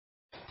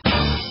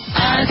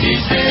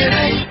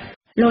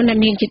លោក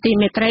នាងជាទី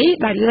មេត្រី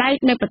ដែលឡែក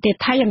នៅប្រទេស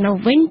ថៃយ៉ាងនៅ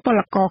វិញពល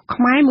ករ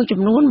ខ្មែរមួយ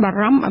ចំនួនបា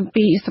រម្ភអំ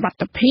ពីសុវត្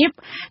ថិភាព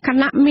ខ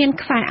ណៈមាន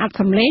ខ្សែអត្ថ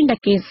សម្លេងដែល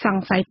គេស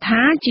ង្ស័យ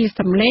ថាជា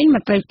សម្លេងម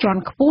ន្ត្រីជា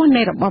ន់ខ្ពស់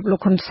នៃរបបលោក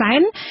ហ៊ុនសែ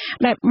ន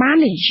ដែលបាន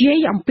និយាយ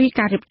អំពី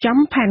ការរៀបចំ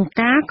ផែន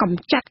ការក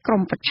ម្ចាត់ក្រុ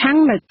មប្រឆាំង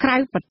នៅក្រៅ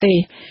ប្រទេស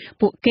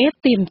ពួកគេ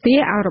ទាមទារ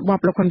ឲ្យរបប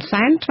លោកហ៊ុន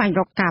សែនស្វែង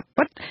រកការ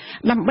ពិត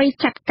ដើម្បី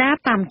ចាត់ការ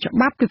តាមច្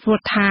បាប់ពីព្រោះ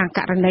ថាក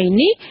រណី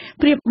នេះ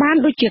ប្រៀបបាន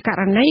ដូចជាក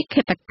រណី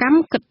ឃាតកម្ម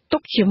គិតទុ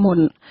កជាមុន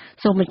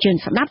សូមអញ្ជើញ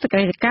ស្ដាប់សេចក្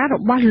តីរាយការណ៍រ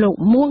បស់លោក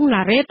មួង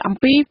ឡារ៉េតអំ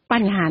ពីប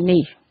ញ្ហា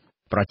នេះ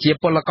ប្រជា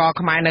ពលករ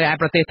ខ្មែរនៅឯ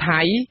ប្រទេស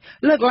ថៃ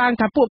លើកឡើង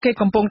ថាពួកគេ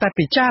កំពុងតែ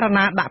ពិចារ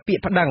ណាដាក់ពាក្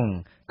យប្តឹង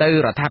ទៅ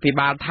រដ្ឋាភិ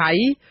បាលថៃ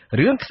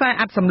រឿងខ្សែ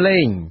អត្ថសម្លេ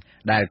ង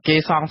ដែលគេ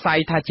សង្ស័យ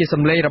ថាជាស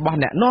ម្លេងរបស់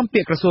អ្នកនាំ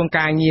ពាក្យក្រសួង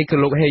កាងារគឺ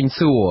លោកហេង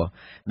សួរ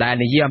ដែល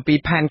និយាយអំពី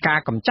ផែនការ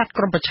កម្ចាត់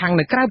ក្រុមប្រឆាំង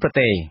នៅក្រៅប្រ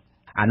ទេស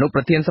អនុប្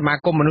រធានសមា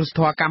គមមនុស្សធ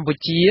ម៌កម្ពុ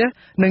ជា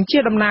និងជា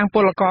តំណាងព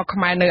លករខ្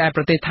មែរនៅឯ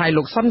ប្រទេសថៃ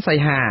លោកសុនសៃ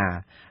ហា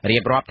រៀ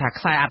បរាប់ថា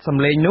ខ្សែអត្ថស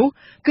ម្លេងនោះ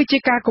គឺជា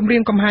ការគំរា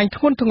មកំហែង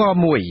ធ្ងន់ធ្ងរ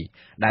មួយ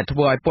ដែលធ្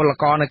វើឲ្យពល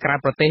ករនៅក្រៅ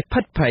ប្រទេស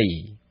ភិតភ័យ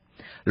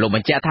លោកប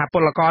ញ្ជាក់ថាព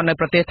លករនៅ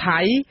ប្រទេសថៃ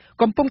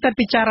កំពុងតែ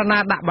ពិចារណា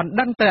ដាក់បណ្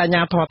ដឹងទៅអាជ្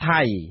ញាធរ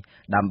ថៃ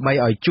ដើម្បី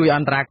ឲ្យជួយអ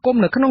ន្តរាគម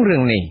ន៍នៅក្នុងរឿ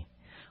ងនេះ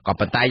ក៏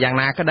ប៉ុន្តែយ៉ាង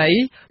ណាក្តី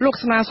លោក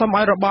ស្នើសុំ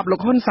ឲ្យរបបលោក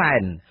ហ៊ុនសែ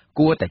ន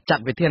គួរតែចា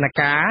ត់វិធាន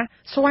ការ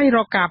ស្វែងរ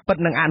កការពិត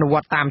និងអនុវ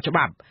ត្តតាមច្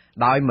បាប់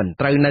ដោយមិន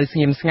ត្រូវនៅស្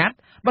ងៀមស្ងាត់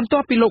បន្ទា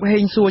ប់ពីលោកហេ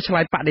ងសួរឆ្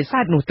លើយបដិសេ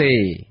ធនោះទេ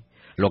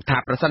លោកថា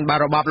ប្រសិនបើ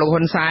របបលោក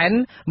ហ៊ុនសែន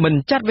មិន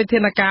ចាត់វិធា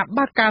នការ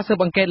បើកការស៊ើប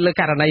អង្កេតលើ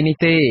ករណីនេះ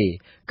ទេ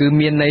គឺ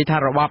មានន័យថា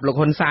របបលោក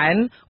ហ៊ុនសែន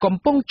កំ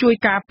ពុងជួយ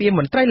ការពារ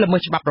មន្ត្រីល្មើ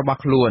សច្បាប់របស់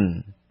ខ្លួន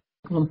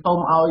ខ្ញុំសូម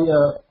ឲ្យ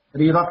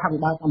រាជរដ្ឋាភិ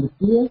បាលកម្ពុ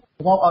ជា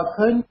រកឲ្យ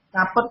ឃើញ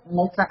ការពិត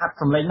នៃខ្សែអត្ថ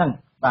សម្លេងហ្នឹង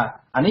បាទ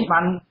អានេះបា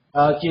ន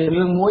ជា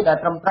រឿងមួយដែល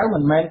ត្រឹមត្រូវមិ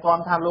នមែនគ្រា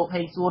ន់ថាលោក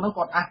ហេងសួរហ្នឹង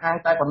គាត់អះអាង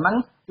តែប៉ុណ្ណឹង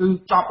គឺ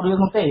ចប់រឿង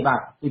នោះទេបាទ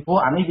ពីព្រោះ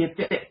អានេះវា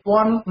ពាក់ព័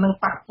ន្ធនឹង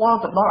ប៉ះពាល់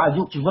ទៅដល់អា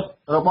យុជីវិត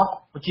របស់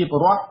ប្រជាពល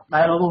រដ្ឋ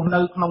ដែលរស់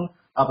នៅក្នុង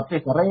ប្រទេស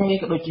កូរ៉េ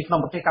ក៏ដូចជាក្នុង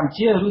ប្រទេសកម្ពុ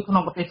ជាឬក្នុ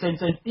ងប្រទេសផ្សេងៗ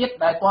ទៀត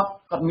ដែលគាត់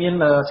មាន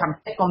ឆន្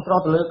ទៈគ្រប់គ្រង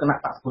ទៅលើគណៈ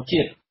បក្សប្រជា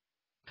ជាតិ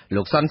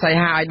លោកសុនសៃ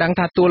ហាឲ្យដឹង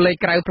ថាតួលេខ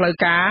ក្រៅផ្លូវ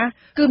ការ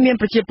គឺមាន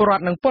ប្រជាពលរ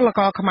ដ្ឋនិងពលក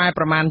រខ្មែរ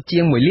ប្រមាណជា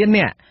ង1លាន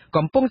នាក់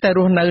កំពុងតែរ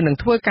ស់នៅនិង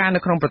ធ្វើការនៅ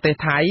ក្នុងប្រទេស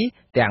ថៃ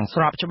ទាំង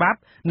ស្របច្បាប់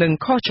និង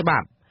ខុសច្បា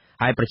ប់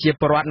ហើយប្រជា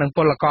ពលរដ្ឋនិងព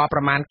លករប្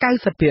រមាណ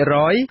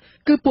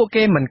 90% គឺពួក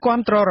គេមិនគាំ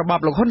ទ្ររបប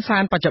លោកហ៊ុនសែ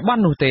នបច្ចុប្បន្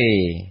ននោះទេ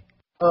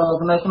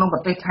នៅក្នុងប្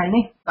រទេសថៃ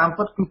នេះតាម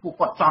ពិតគឺពួក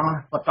គាត់ចង់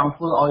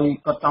ធ្វើឲ្យ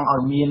គាត់ចង់ឲ្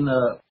យមាន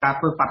ការ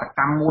ធ្វើបាតក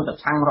ម្មមួយប្រ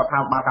ឆាំងរដ្ឋា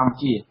ភិបាលកម្ពុ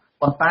ជា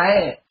ប៉ុន្តែ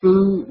គឺ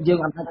យើង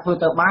អាចធ្វើ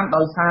ទៅបាន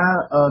ដោយសារ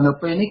នៅ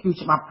ពេលនេះគឺ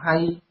ច្បាប់ថៃ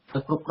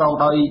គ្រប់គ្រង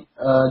ដោយ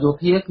យោ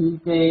ធាគឺ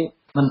គេ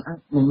មិនអ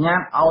នុញ្ញា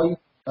តឲ្យ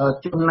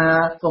ជនណា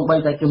សូម្បី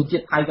តែជនជា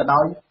តិថៃក៏ដោ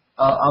យ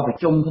ឲ្យប្រ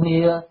ជុំគ្នា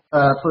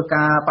ធ្វើ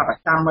ការបដ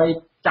កម្មអី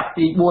ចាប់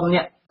ពី4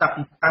នាក់ចាប់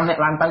ពី5នាក់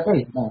ឡើងទៅទេ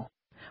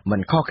មិ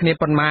នខុសគ្នា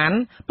ប៉ុន្មាន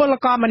ពល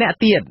ករម្នាក់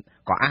ទៀត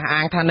ក៏អះអា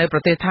ងថានៅប្រ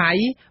ទេសថៃ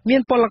មា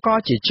នពលករ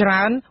ជាច្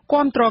រើន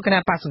គាំទ្រគណៈ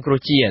បក្សសង្គ្រោះ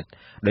ជាតិ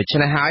ដូច្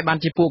នេះហើយបាន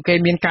ជាពួកគេ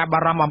មានការបា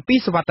រម្ភអំពី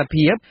សុវត្ថិ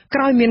ភាពក្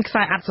រោយមានខ្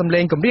សែអត្ថសម្លេ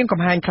ងគំរាមកំ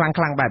ហែងខ្លាំង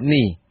ៗបែប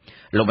នេះ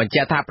លោកបញ្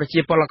ជាក់ថាប្រជា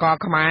ពលករ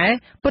ខ្មែរ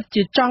ពិត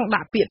ជាចង់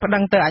ដាក់ពាក្យប្តឹ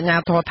ងទៅអាជ្ញា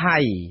ធរថៃ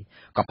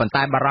ក៏ប៉ុន្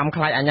តែបារម្ភ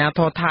ខ្លាចអាជ្ញាធ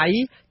រថៃ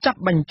ចាប់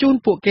បញ្ជូន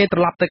ពួកគេត្រ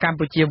ឡប់ទៅកម្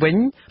ពុជាវិញ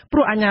ព្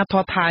រោះអាជ្ញាធ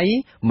រថៃ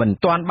មិន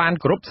ទាន់បាន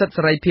គោរពសិទ្ធិ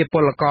សេរីភាពព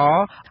លករ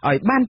ឲ្យ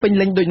បានពេញ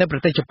លេញដូចនៅប្រ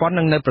ទេសជប៉ុន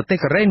និងនៅប្រទេស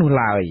កូរ៉េនោះ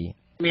ឡើយ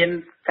មាន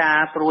កា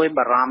រព្រួយ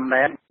បារម្ភ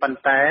ដែរប៉ុន្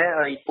តែ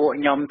ឲ្យពួក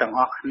ខ្ញុំទាំង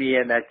អស់គ្នា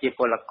ដែលជា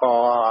ពលក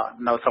រ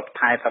នៅស្រុក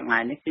ថៃថ្ងៃ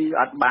នេះគឺ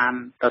អត់បាន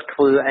ទៅធ្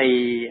វើអី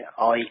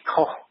ឲ្យ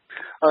ខុស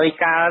ហើយ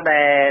កាល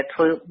ដែលធ្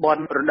វើប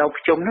ន់រដូវ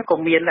ភ្ជុំនោះក៏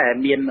មានដែរ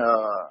មាន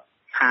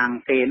ខាង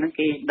គេហ្នឹង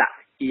គេដាក់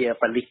ជា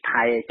ប៉ូលីស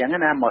ថៃអញ្ចឹង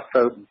ណាមក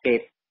ស៊ើបអង្កេត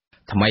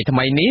ថ្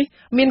មីនេះ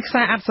មានខ្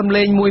សែអត្ថសម្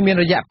លេងមួយមាន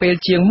រយៈពេល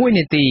ជាង1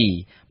នាទី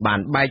បាន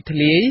បែកធ្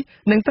លាយ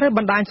និងត្រូវប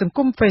ណ្ដាញសង្គ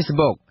ម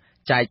Facebook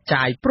ចែក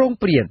ចាយប្រង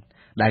ព្រាត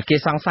ដែលគេ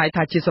សង្ស័យ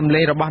ថាជាសម្លេ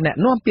ងរបស់អ្នក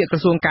នាំពាក្យក្រ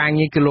សួងកា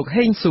ងារគឺលោក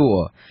ហេងសួរ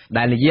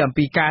ដែលនិយាយអំ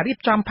ពីការរៀប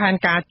ចំផែន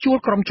ការជួល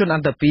ក្រុមជនអ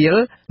ន្តរពាល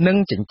និង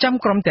ចិញ្ចឹម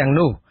ក្រុមទាំង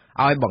នោះ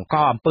ឲ្យបង្ក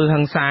អំពើ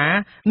ហិង្សា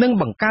និង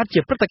បង្កើតជា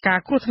ព្រឹត្តិការ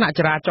ណ៍គ្រោះថ្នាក់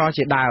ចរាចរណ៍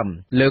ជាដើម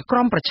លើក្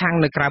រុមប្រឆាំង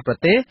នៅក្រៅប្រ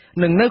ទេស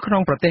និងនៅក្នុ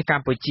ងប្រទេសក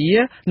ម្ពុជា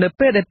នៅ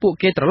ពេលដែលពួក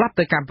គេត្រឡប់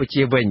ទៅកម្ពុ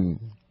ជាវិញ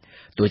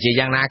ទោះជា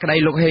យ៉ាងណាក្តី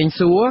លោកហេង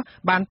សួរ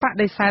បានប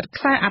ដិសេធ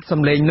ខ្សែអត្ថស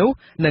ម្លេងនោះ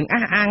និង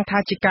អះអាងថា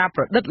ជាការ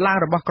ប្រឌិតឡើង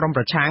របស់ក្រុម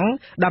ប្រឆាំង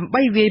ដើម្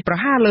បីវាយប្រ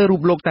ហារលើរូ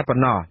បលោកតែប៉ុ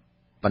ណ្ណោះ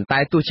ប៉ុន្តែ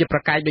ទោះជាប្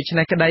រកែកដូច្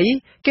នេះក្តី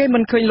គេមិ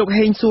នឃើញលោក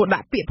ហេងសួរដា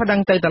ក់ពាក្យប្តឹង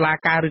ទៅតុលា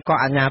ការឬក៏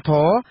អាជ្ញាធ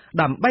រ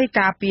ដើម្បី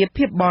ការពារ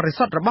ភាពបរិ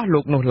សុទ្ធរបស់លោ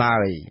កនោះឡើ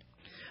យ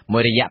មួ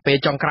យរយៈពេល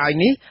ចុងក្រោយ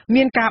នេះ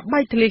មានការបែ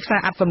កធ្លាយខ្សែ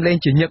អត្ថសម្លេង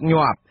ជាញឹក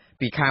ញាប់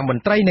ពីខាងម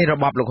ន្ត្រីនៃរ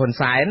បបលោកហ៊ុន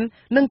សែន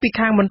និងពី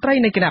ខាងមន្ត្រី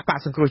នៃគណៈបក្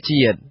សសង្គ្រោះ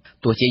ជាតិ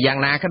ទោះជាយ៉ាង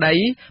ណាក្តី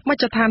មជ្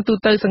ឈដ្ឋានទូ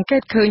ទៅសង្កេ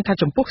តឃើញថា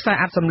ចំពោះខ្សែ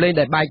អត្ថសម្លេង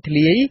ដែលបែកធ្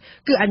លាយ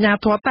គឺអាជ្ញា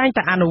ធរតែង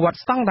តែអនុវត្ត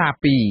ស្តង់ដារ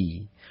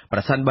2ប្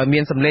រសិនបើមា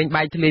នសម្លេង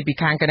បែកធ្លាយពី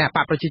ខាងគណៈប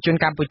កប្រជាជន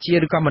កម្ពុជា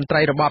ឬក៏មន្ត្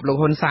រីរបបលោក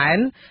ហ៊ុនសែន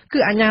គឺ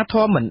អាជ្ញាធ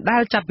រមិនដែ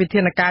លចាត់វិ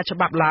ធានការច្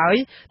បាប់ឡើយ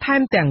ថែ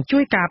មទាំងជួ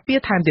យការពារ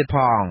ថែមទៀតផ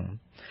ង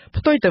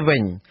ផ្ទុយទៅវិ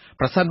ញ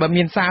ប្រសិនបើ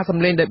មានសារស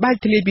ម្លេងដែលបែក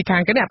ធ្លាយពីខា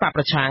ងគណៈបក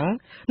ប្រឆាំង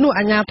នោះ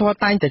អាជ្ញាធរ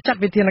តែងតែចាត់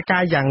វិធានកា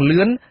រយ៉ាង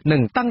លឿននិ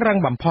ងតឹងរ៉ឹង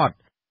បំផុត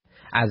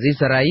អាស៊ី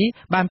សេរី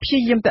បានព្យា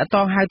យាមតាក់ទ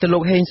ងហៅទៅលោ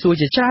កហេងសួរ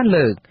ជាច្រើន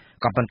លើក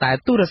ក៏ប៉ុន្តែ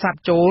ទូរស័ព្ទ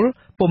ចូល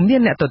ពុំមា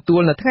នអ្នកទទួ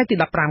លនៅថ្ងៃទី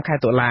15ខែ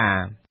តុលា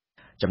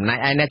ចំណែក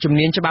ឯអ្នកជំ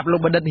នាញច្បាប់លោក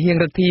បណ្ឌិតហៀង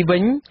រិទ្ធីវិ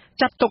ញ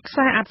ចាត់ទុកខ្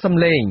សែអាត់ស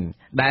ម្លេង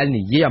ដែល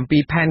និយាយអំពី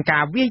ផែនកា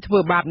រវាយធ្វើ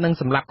បាបនិង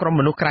សម្លាប់ក្រុម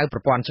មនុស្សក្រៅប្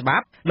រព័ន្ធច្បា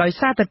ប់ដោយ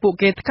សារតែពួក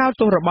គេថ្កោល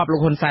ទោសរបបលោក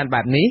ហ៊ុនសែន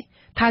បែបនេះ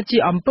ថាជា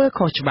អំពើ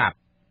ខុសច្បាប់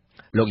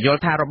លោកយ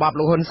ល់ថារបប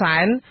លោកហ៊ុនសែ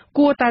ន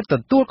គួរតែទ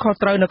ទួលខុស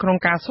ត្រូវនៅក្នុង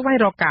ការស្វែង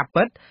រកការ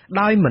ពិត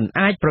ដោយមិន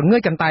អាចប្រងើ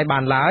យកន្តើយបា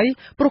នឡើយ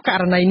ព្រោះក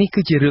រណីនេះ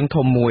គឺជារឿង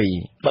ធំមួយ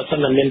បើសិ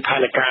នមានផែ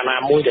នការណា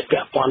មួយដែលពា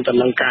ក់ព័ន្ធទៅ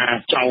នឹងការ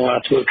ចង់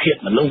ធ្វើឃាត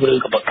មនុស្សឬ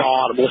ក៏បង្ក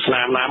របួសស្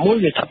នាមណាមួយ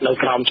វាស្ថិតនៅ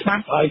ក្រោមច្បា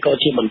ប់ហើយក៏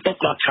ជាបន្ទុក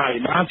រដ្ឋាភិ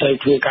បាលត្រូវ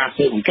ធ្វើការ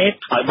ស៊ើបអង្កេត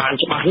ឲ្យបាន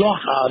ច្បាស់លា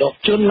ស់រក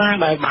ជនណា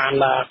ដែលបាន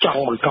ច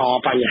ង់បង្ក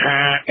បញ្ហា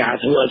ការ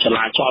ធ្វើច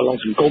លាចលក្នុង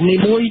សង្គមនេះ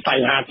មួយប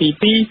ញ្ហាទី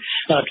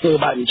2ធ្វើ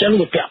បែបអញ្ចឹង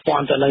វាពាក់ព័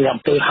ន្ធទៅនឹងអំ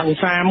ពើហិង្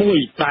សាមួយ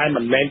ដែល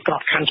មិនមែនក្រ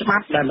បខ័ណ្ឌច្បា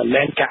ប់ដែលមិន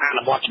មែនការអ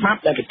នុវត្តច្បាប់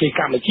ដែលប្រទេស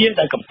កម្ពុជា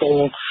ដែលកំពុង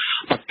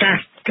ប្រកាស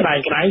ក្តែ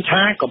ង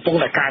ថាកំពុង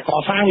តែការក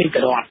សាងនី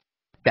តិរដ្ឋ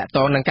តាក់ទ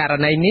ងនឹងករ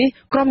ណីនេះ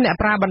ក្រុមអ្នក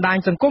ប្រើបណ្ដាញ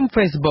សង្គម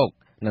Facebook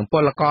និងព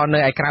លករនៅ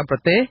ឯក្រៅប្រ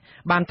ទេស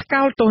បានថ្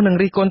កោលទោសនិង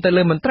រិះគន់ទៅ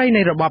លើមន្ត្រី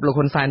នៃរបបលោក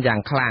ហ៊ុនសែនយ៉ាង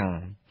ខ្លាំង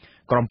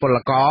ក្រុមពល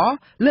ករ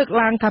លើក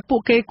ឡើងថាពួ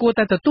កគេគួរ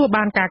តែទទួល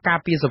បានការការ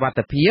ពារសុវត្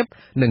ថិភាព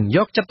និងយ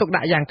កចិត្តទុក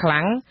ដាក់យ៉ាងខ្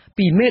លាំង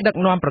ពីមេដឹក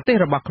នាំប្រទេស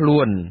របស់ខ្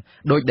លួន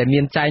ដោយដែល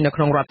មានចែងនៅ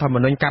ក្នុងរដ្ឋធម្ម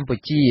នុញ្ញកម្ពុ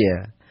ជា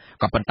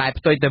ក៏ប៉ុន្តែ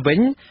ផ្ទុយទៅវិញ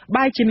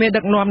បែរជាមេ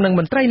ដឹកនាំនិង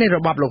មន្ត្រីនៃរ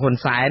បបលោកហ៊ុន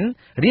សែន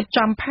រៀប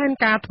ចំផែន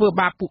ការធ្វើ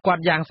បាបពួកគា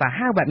ត់យ៉ាងសា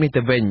ហាវបែបនេះ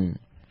ទៅវិញ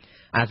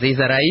អាស៊ី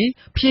សេរី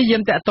ព្យាយា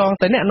មតាក់ទង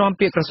ទៅអ្នកនាំ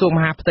ពាក្យក្រសួងម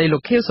ហាផ្ទៃលោ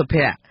កខៀវសុ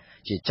ភ័ក្រ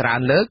ជាច្រើន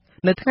លើក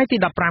នៅថ្ងៃទី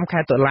15ខែ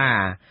តុលា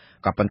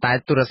ក៏ប៉ុន្តែ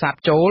ទូរស័ព្ទ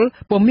ចូល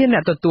ពុំមានអ្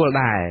នកទទួល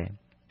ដែរ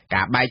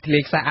ការបែកធ្លា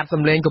យខ្សែអាត់ស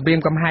ម្លេងគម្រាម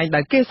កំហែងដែ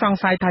លគេសង្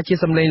ស័យថាជា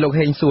សម្លេងលោក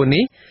ហេងសួរ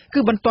នេះគឺ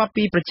បន្ទាប់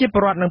ពីប្រជាពល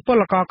រដ្ឋនិងព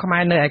លករខ្មែ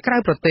រនៅឯក្រៅ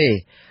ប្រទេស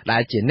ដែ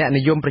លជាអ្នក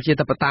និយមប្រជា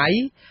ធិបតេយ្យ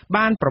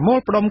បានប្រមូល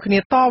ផ្ដុំគ្នា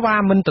តវ៉ា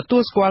មិនទទួ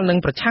លស្គាល់នឹង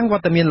ប្រឆាំងវ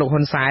ត្តមានលោក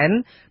ហ៊ុនសែន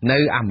នៅ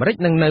អាមេរិក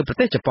និងនៅប្រ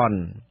ទេសជប៉ុន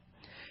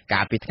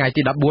កាលពីថ្ងៃ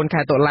ទី14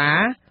ខែតុលា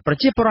ប្រ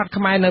ជាពលរដ្ឋ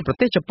ខ្មែរនៅប្រ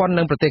ទេសជប៉ុន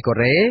និងប្រទេសកូ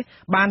រ៉េ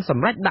បានស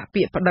ម្រេចដាក់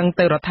ពាក្យប្តឹង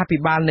ទៅរដ្ឋាភិ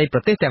បាលនៃប្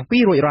រទេសទាំងពី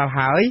ររួចរាល់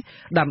ហើយ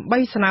ដើម្បី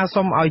ស្នើ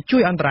សុំឲ្យជួ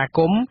យអន្តរាគ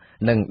មន៍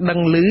និងដឹង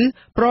ឮ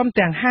ព្រម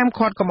ទាំងហាម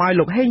ឃាត់កុំឲ្យ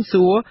លោកហេង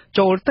សួរ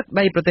ចូលទឹក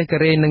ដីប្រទេសកូ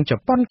រ៉េនិងជ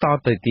ប៉ុនត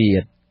ទៅទៀ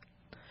ត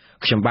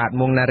ខ្ញុំបាទ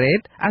មុងណារ៉េត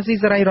អាស៊ី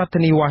សេរីរដ្ឋ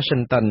ធានី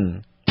Washington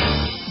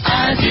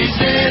អាស៊ី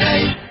សេរី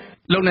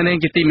លោកអ្នកនាង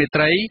ជាទីមេ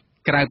ត្រី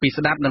ក្រៅពី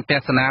ស្ដាប់និងទ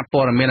ស្សនា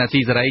ព័ត៌មានអា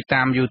ស៊ីសេរី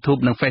តាម YouTube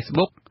និង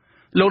Facebook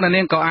លោកអ្នក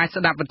នាងក៏អាច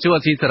ស្ដាប់វិទ្យុ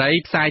អាស៊ីសេរី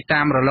ផ្សាយ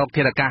តាមរលក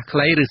ធាតុអាកាសខ្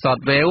លីឬ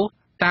Shortwave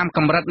តាមក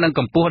ម្រិតនិងក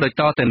ម្ពស់ដូច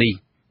តទៅនេះ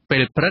ពេ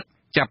លព្រឹក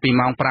ចាប់ពី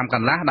ម៉ោង 5 ក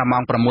ន្លះដល់ម៉ោ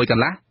ង 6 ក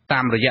ន្លះតា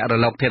មរយៈរ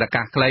លកធាតុអា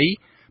កាសខ្លី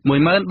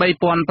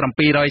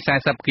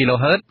 13740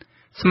 kHz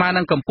ស្មើ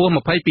នឹងកម្ពស់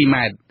 22m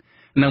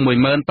និង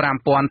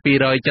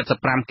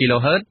 15275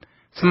 kHz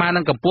ស្មើនឹ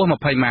ងកម្ពស់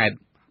 20m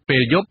ពេ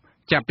លយប់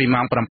ចាប់ពី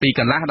ម៉ោង 7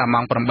 កន្លះដល់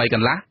ម៉ោង 8 ក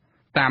ន្លះ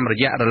តាមរ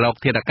យៈរលក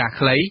ធាតុអាកាស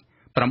ខ្លី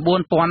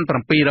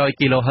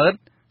 9700 kHz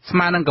ស្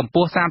មើនឹងកម្ព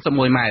ស់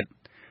 31m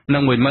និ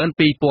ង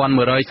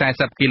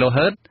 12140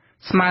 kHz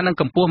ស្មើនឹង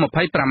កម្ពស់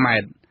 25m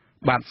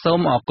បាទសូម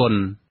អរគុណ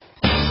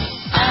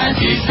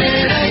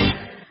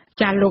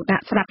ចាលោកអ្ន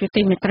កស្ដាប់យុ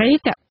តិមេត្រី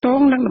តកត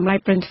ងនឹងតម្លៃ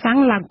ប្រេងសាំង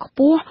ឡើងខ្ព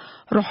ស់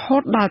រហូ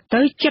តដល់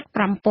ទៅ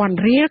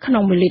 75,000 រៀលក្នុ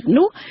ង1លីត្រ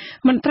នោះ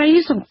មន្ត្រី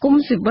សង្គម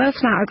ស៊ីវិល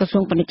ស្នើឲ្យក្រសួ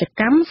ងពាណិជ្ជ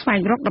កម្មស្វែង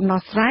រកដំណោះ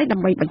ស្រាយដើ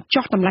ម្បីបញ្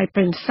ចុះតម្លៃប្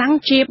រេងសាំង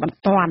ជាបន្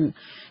ទាន់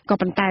ក៏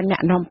ប៉ុន្តែអ្ន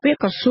កនាំពាក្យ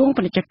ក្រសួង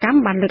ពាណិជ្ជកម្ម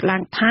បានលើកឡើ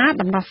ងថា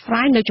ដំណោះស្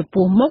រាយនៅចំ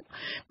ពោះមុខ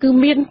គឺ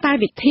មានតែ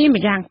វិធី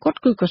ម្យ៉ាងគត់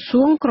គឺក្រ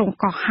សួងក្រុង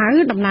កោះហៅ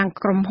តំណាង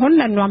ក្រុមហ៊ុន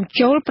ដែលនាំ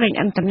ចូលប្រេង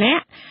ឥន្ធនៈ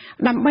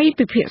ដើម្បី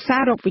ពិភាក្សា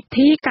រកវិ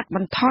ធីកាត់ប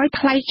ន្ថយ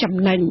ថ្លៃចំ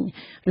ណេញ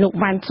លោក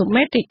វ៉ាន់សុ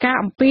មេតរាយការណ៍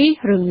អំពី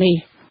រឿងនេះ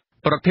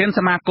ប្រធានស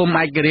មាគម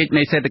ឯករាជ្យ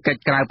នៃសេដ្ឋកិច្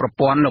ចក្រៅប្រ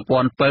ព័ន្ធលោក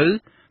វ៉ាន់ពៅ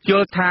យ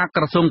ល់ថា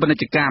ក្រសួងពាណិ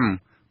ជ្ជកម្ម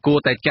គួរ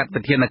តែចាត់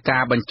វិធានកា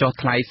របញ្ចុះ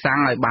ថ្លៃសាំង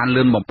ឲ្យបាន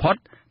លឿនបំផុត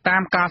តា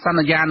មការស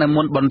ន្យានៅ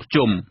មុនបុណ្យភ្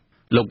ជុំ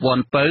លោកវ៉ា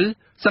ន់ពៅ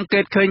សង្កេ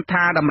តឃើញ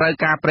ថាតម្រូវ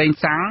ការប្រេង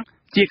សាំង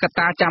ជាកត្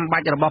តាចាំបា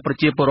ច់របស់ប្រ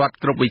ជាពលរដ្ឋ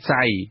គ្រប់វិ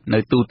ស័យនៅ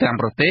ទូទាំង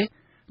ប្រទេស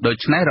ដូ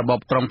ច្នេះរបប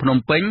ក្រុងភ្នំ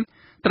ពេញ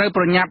ត្រូវ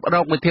ប្រញាប់រ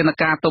កវិធាន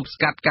ការទប់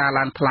ស្កាត់ការ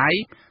ឡើងថ្លៃ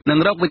និង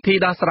រកវិធី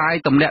ដោះស្រាយ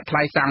ទម្លាក់ថ្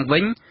លៃសាំងវិ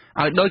ញ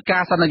ឲ្យដោយកា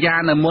រសន្យា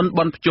នៅមុន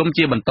បុណ្យភ្ជុំ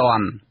ជាបន្ទា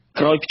ន់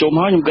ក្រោយភ្ជុំ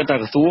ហើយខ្ញុំគិតថា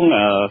ក្រសួង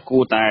គួ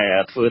រតែ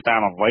ធ្វើតា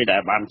មអ្វីដែ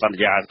លបានសន្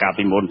យាកាល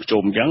ពីមុនភ្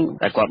ជុំអញ្ចឹង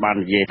តែគាត់បាន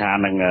និយាយថា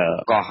នឹង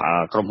កោះ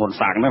ក្រុមហ៊ុន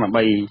សាំងហ្នឹងដើម្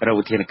បីរក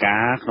វិធានកា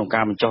រក្នុង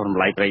ការបញ្ចុះត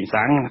ម្លៃប្រេង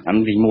សាំងអា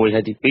នេះទី1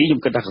ហើយទី2ខ្ញុំ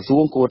គិតថាក្រសួ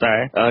ងគួរតែ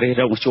រិះ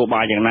រកមធ្យោ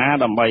បាយយ៉ាងណា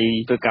ដើម្បី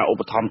ធ្វើការឧ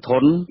បត្ថម្ភធ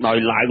នដោយ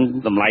ឡើង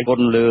តម្លៃព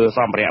ន្ធលើស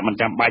ម្ភារៈមិន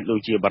ចាំបាច់ដូច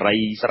ជាបារី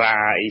ស្រា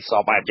អីស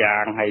ពបែបយ៉ា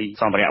ងហើយ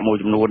សម្ភារៈមួយ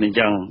ចំនួនអញ្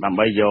ចឹងដើម្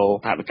បីយក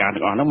ថវិកា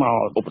ទាំងអស់ហ្នឹងមក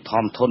ឧបត្ថ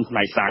ម្ភធនផ្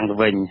នែកសាំងទៅ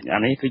វិញអា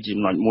នេះគឺជា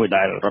ចំណុចមួយ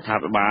ដែលរដ្ឋា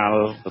ភិបាល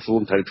ក្រសួ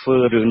ងត្រូវធ្វើ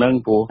រឿងហ្នឹង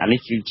ព្រោះអានេះ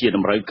គឺជាត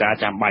ម្រូវការ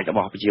ចាំបាច់រប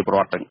ស់ប្រជាពលរ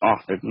ដ្ឋទាំងអ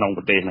ស់នៅក្នុង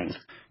ប្រទេសហ្នឹង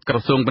ក្រ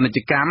សួងពាណិជ្ជ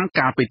កម្ម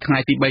កាលពីថ្ងៃ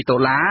ទី3តុ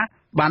លា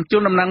បានជូ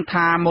នដំណឹង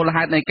ថាមូល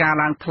ហេតុនៃការ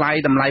ឡើងថ្លៃ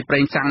តម្លៃប្រេ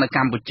ងសាំងនៅក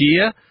ម្ពុជា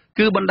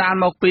គឺបណ្ដាល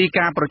មកពី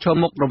ការប្រឈម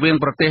មុខរវាង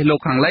ប្រទេសលោក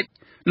ខាងលិច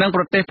និង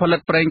ប្រទេសផលិត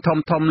ប្រេង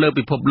ធំៗលើ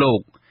ពិភពលោក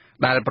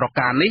ដែលប្រ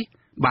ការនេះ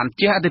បាន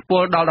ជះឥទ្ធិព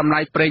លដល់តម្លៃ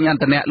ប្រេងឥន្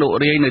ធនៈលក់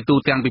រាយនៅទូ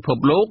ទាំងពិភព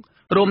លោក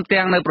រួម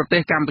ទាំងនៅប្រទេ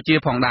សកម្ពុជា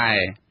ផងដែរ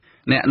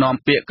អ្នកនាំ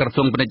ពាក្យក្រ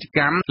សួងពាណិជ្ជក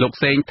ម្មលោក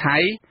សេងថៃ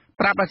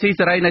ប្រាប់អាស៊ី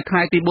សេរីនៅថ្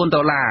ងៃទី4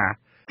 ដុល្លារ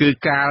គឺ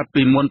កាល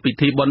ពីមុនពិ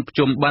ធីបុណ្យភ្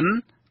ជុំបិណ្ឌ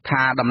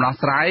ថាដំណោះ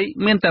ស្រាយ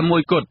មានតែមួ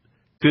យគត់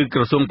គឺក្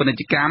រសួងពាណិជ្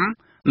ជកម្ម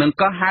នឹង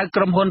ក៏ហៅ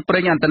ក្រុមហ៊ុនប្រេ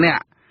ងឥន្ធនៈ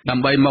ដើ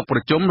ម្បីមកប្រ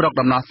ជុំរក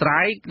ដំណោះស្រា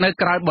យនៅ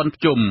ក្រៅបុណ្យ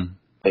ភ្ជុំ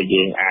តែ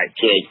យើងអាច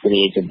ជែកគ្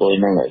នាជាមួយ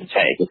នឹងវិ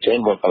ស័យឯកជន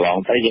មកកន្លង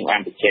ទៅយើងបា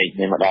នទៅជែកគ្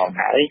នាម្ដង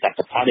ហើយតែ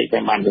ផលនេះតែ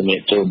បានជំរា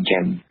បជូនចឹ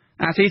ង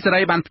អាស៊ីសេ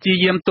រីបានព្យា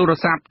យាមទូរ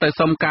ស័ព្ទទៅ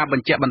សុំការប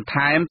ញ្ជាក់បន្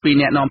ថែមពី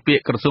អ្នកនាំពា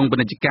ក្យក្រសួងពា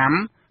ណិជ្ជកម្ម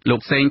លោ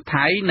កសេង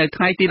ថៃនៅ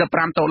ថ្ងៃទី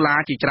15 ដុល្លារ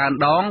ជាច្រើន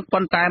ដង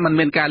ប៉ុន្តែมัน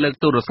មានការលើក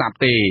ទូរស័ព្ទ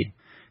ទេ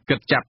គិត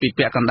ចាប់ពី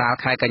ពាក់កណ្ដាល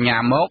ខែកញ្ញា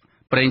មក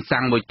ប្រេង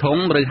សាំងមួយធុង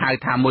ឬហៅ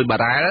ថាមួយបា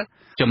រ៉ែល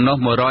ចំណុះ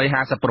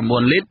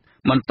159លីត្រ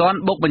មិនទាន់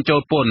បុកបញ្ចូ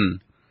លពន្ធ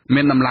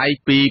មានតម្លៃ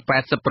ពី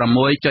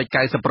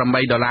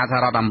 $86.98 ដុល្លារសហ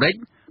រដ្ឋអាមេរិក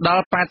ដ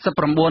ល់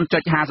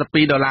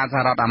 $89.52 ដុល្លារស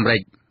ហរដ្ឋអាមេរិ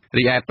ក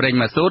រីឯប្រេង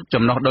ម៉ាស៊ូត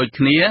ចំណុះដូច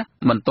គ្នា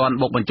មិនទាន់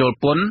បុកបញ្ចូល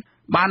ពន្ធ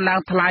បានឡើង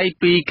ថ្លៃ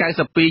ពី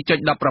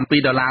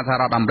 $92.17 ដុល្លារសហ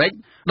រដ្ឋអាមេរិក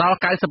ដល់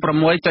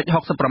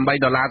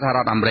 $96.68 ដុល្លារសហរ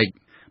ដ្ឋអាមេរិក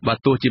បើ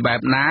ទោះជាបែប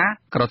ណា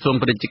ក្រសួង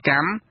ពាណិជ្ជក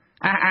ម្ម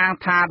អះអាង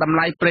ថាតម្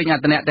លៃប្រេងឥ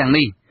ន្ធនៈទាំង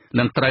នេះ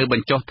នឹងត្រូវប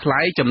ញ្ចុះថ្លៃ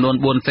ចំនួន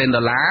$4សេន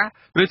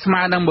ឬស្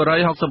មើនឹង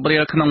160រៀ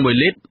លក្នុង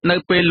1លីត្រនៅ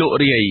ពេលលក់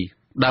រាយ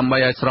ដើម្បី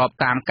ឲ្យស្រប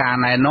តាមការ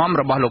ណែនាំ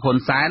របស់លោកហ៊ុន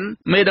សែន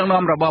មេដឹក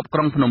នាំរបបក្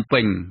រុងភ្នំ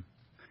ពេញ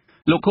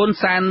លោកហ៊ុន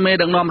សែនមេ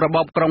ដឹកនាំរប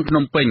បក្រុងភ្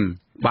នំពេញ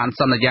បាន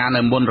សន្យា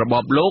នៅមុនរប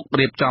បលោក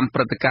រៀបចំព្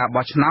រឹត្តិការណ៍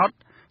បោះឆ្នោត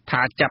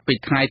ថាចាប់ពី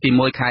ថ្ងៃទី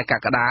1ខែក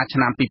ក្កដាឆ្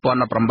នាំ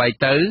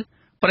2018ទៅ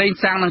ប្រេង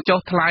សាំងនឹងចុះ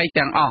ថ្លៃ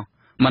ទាំងអស់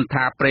មិន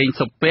ថាប្រេង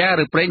សុពែ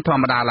ឬប្រេងធ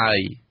ម្មតាឡើយ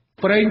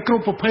ប្រេងគ្រ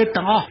ប់ប្រភេទ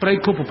ទាំងអស់ត្រូវ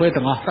ចុះ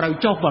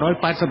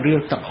180រៀល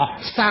ទាំងអស់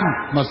សាំង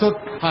មកសុទ្ធ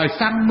ហើយ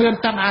សាំងមាន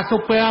ទាំងអាសុ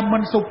ពែមិ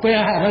នសុពែ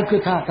ហើយគឺ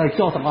ថាត្រូវ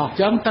ចុះទាំងអស់អ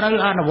ញ្ចឹងត្រូវ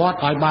អនុវត្ត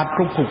ឲ្យបានគ្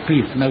រប់គ្រា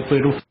នៅពេល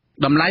នោះ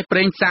តម្លៃប្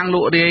រេងសាំងល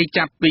ក់រាយ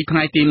ចាប់ពីថ្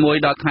ងៃទី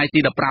1ដល់ថ្ងៃទី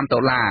15 ដុ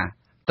ល្លារ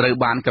ត្រូវ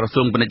បានក្រ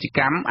សួងពាណិជ្ជក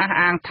ម្មអះ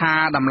អាងថា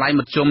តម្លៃ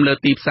មធ្យមលើ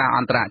ទីផ្សារអ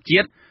ន្តរជា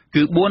តិ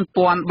គឺ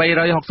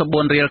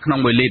$4,364រៀលក្នុង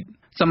1លីត្រ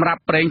សម្រា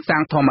ប់ប្រេងសាំ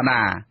ងធម្ម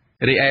តា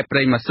រីឯប្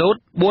រេងម៉ាស៊ូត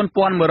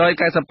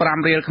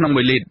$4,195រៀលក្នុង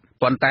1លីត្រ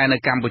ប៉ុន្តែនៅ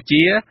កម្ពុ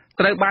ជា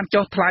ត្រូវបាន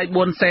ចុះថ្លៃ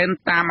4សេន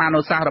តាមអ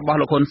នុសាសន៍របស់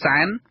លោកហ៊ុនសែ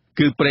ន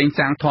គឺប្រេង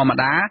សាំងធម្ម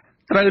តា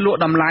ត្រូវលក់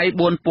តម្លៃ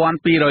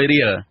$4,200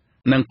រៀល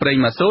និងប្រេង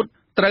ម៉ាស៊ូត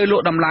ត្រូវល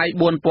ក់តម្លៃ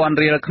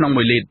$4,000រៀលក្នុង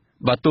1លីត្រ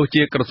បើទោះ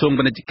ជាក្រសួង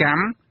ពាណិជ្ជកម្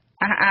ម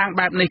អះអាង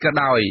បែបនេះក៏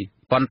ដោយ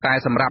ប៉ុន្តែ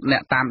សម្រាប់អ្ន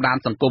កតាមដាន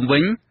សង្គមវិ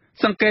ញ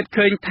សង្កេត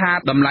ឃើញថា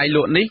តម្លៃល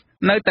ក់នេះ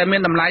នៅតែមា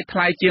នតម្លៃថ្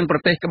លៃជាងប្រ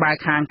ទេសក្បែរ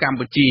ខាងកម្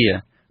ពុជា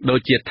ដូច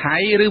ជាថៃ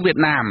ឬវៀត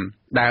ណាម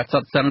ដែលសុ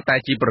ទ្ធសឹងតែ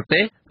ជាប្រទេ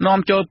សនាំ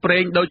ចូលប្រេ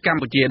ងដូចក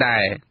ម្ពុជាដែ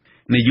រ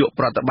នាយក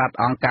ប្រតិបត្តិ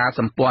អង្គការ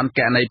សម្ព័ន្ធគ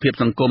ណនេយ្យភាព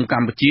សង្គមក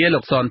ម្ពុជាលោ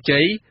កសនជ័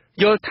យ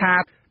យល់ថា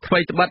ថ្មី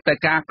ត្បិតតែ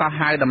ការកោះ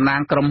ហៅតំណា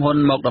ងក្រុមហ៊ុន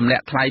មកទម្លា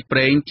ក់ថ្លៃប្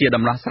រេងជា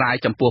ដំណោះស្រាយ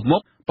ចំពោះមុ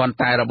ខប៉ុន្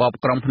តែរបប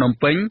ក្រុងភ្នំ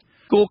ពេញ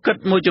គួរគិត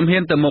មួយជំហា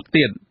នទៅមុខ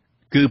ទៀត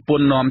គឺព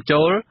ន្ធនាំ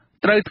ចូល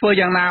ត្រូវធ្វើ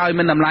យ៉ាងណាឲ្យ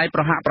មានតម្លៃ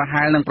ប្រហាក់ប្រ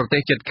ហែលនឹងប្រទេ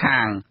សជិតខា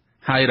ង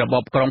ហើយរប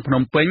បក្រុងភ្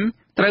នំពេញ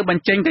ត្រូវប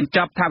ញ្ចេញកញ្ច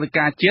ប់ថវិ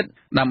កាជាតិ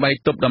ដើម្បី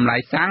ទប់តម្លៃ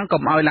សាំង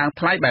កុំឲ្យឡើង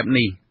ថ្លៃបែប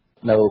នេះ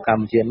នៅក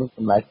ម្ពុជានោះត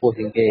ម្លៃខ្ពស់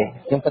ជាងគេ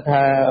ខ្ញុំគិត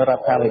ថារ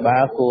ដ្ឋាភិបា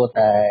លគួរ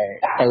តែ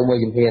ទៅមួយ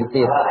ជំហាន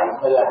ទៀត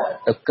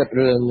ទៅគិត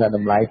រឿងត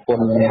ម្លៃព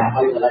ន្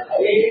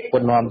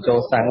ធនាំចូល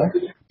សាំង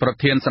ប្រ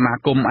ធានសមា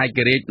គមឯក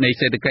រាជ្យនៃ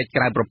សេដ្ឋកិច្ច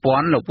ក្រៅប្រព័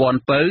ន្ធលោកវ៉ាន់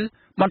ពៅ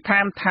បន្ថែ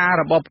មថា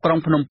របបក្រុង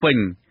ភ្នំពេញ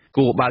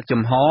គួរបើក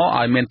ចំហ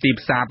ឲ្យមានទី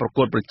ផ្សារប្រ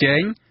កួតប្រជែ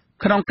ង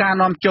ក្នុងការ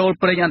នាំចូល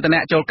ប្រេងឥន្ធនៈ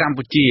ចូលកម្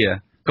ពុជា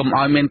កុំ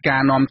ឲ្យមានកា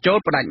រនាំចូល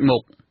ផ្ដាច់មុ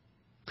ខ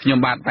ខ្ញុំ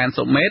បាទប៉ែន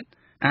សុមេត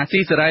អាស៊ី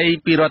សេរី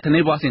ពីរដ្ឋធានី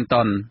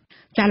Washington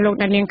ចាលោក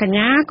ដានៀងកញ្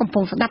ញាកំពុ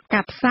ងស្ដាប់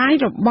ការផ្សាយ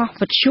របស់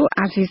វិទ្យុ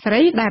អាស៊ីសេ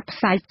រីដែលផ្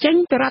សាយចេញ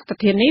ពីរដ្ឋ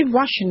ធានី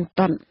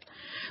Washington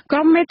ក្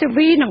រុមមេធា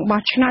វីនឹង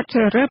បោះឆ្នោតជ្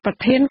រើសរើសប្រ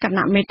ធានគ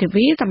ណៈមេធា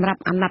វីសម្រា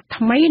ប់អាណត្តិ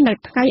ថ្មីនៅ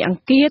ថ្ងៃអ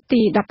ង្គារ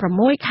ទី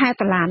16ខែ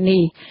តុលា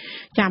នេះ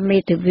ចាមេ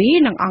ធាវី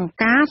និងអង្គ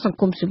ការសង្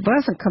គមស៊ីវិល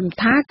សង្ឃឹម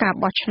ថាការ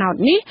បោះឆ្នោត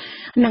នេះ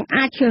នឹង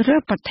អាចជ្រើសរើ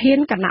សប្រធាន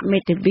គណៈមេ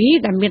ធាវី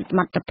ដែលមានសម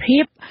ត្ថភា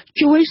ព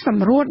ជួយស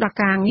ម្រួលដល់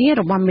ការងារ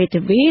របស់មេ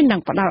ធាវីនិង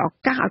ផ្ដល់ឱ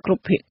កាសឲ្យគ្រ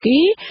ប់ភាគី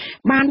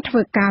បានធ្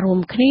វើការរួ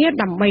មគ្នា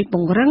ដើម្បីព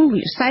ង្រឹង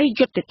វិស័យ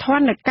យុត្តិធ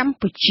ម៌នៅកម្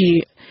ពុជា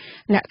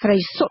អ្នកស្រី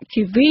សុ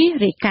ជីវី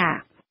រាយការ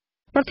ណ៍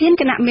ប្រធាន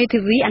គណៈមេធា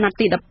វីអាណត្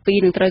តិទី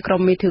12នឹងត្រូវក្រុ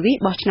មមេធាវី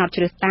បោះឆ្នោត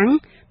ជ្រើសតាំង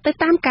ទៅ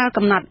តាមកាល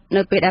កំណត់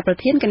នៅពេលដែលប្រ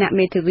ធានគណៈ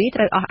មេធាវី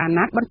ត្រូវអស់អាណ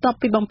ត្តិបន្ទាប់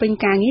ពីបំពេញ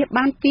ការងារ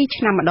បាន2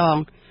ឆ្នាំម្ដង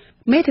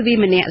មេធាវី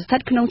ម្នាក់ស្ថិត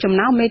ក្នុងចំ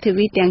ណោមមេធា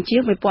វីទាំងជា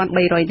ង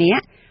 1,300 នា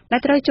ក់ដែ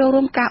លត្រូវចូល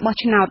រួមការបោះ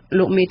ឆ្នោត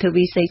លោកមេធា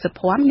វីសីសុ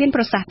ភ័ណ្ឌមាន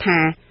ប្រសាសន៍ថា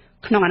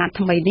ក្នុងអាណត្តិ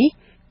ថ្មីនេះ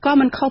ក៏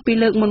មិនខុសពី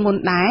លើកមុន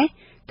ដែរ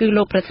គឺ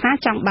លោកប្រាថ្នា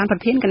ចង់បានប្រ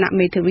ធានគណៈ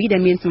មេធាវីដែ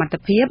លមានសមត្ថ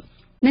ភាព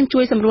និងជួ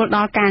យសម្រួលដ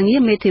ល់ការងា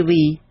រមេធា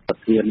វីប្រ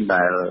ធាន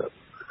ដែល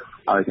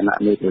ឲ្យគណៈ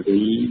មេធា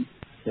វី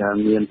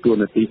មានតួ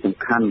នាទីសំ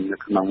ខាន់នៅ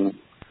ក្នុង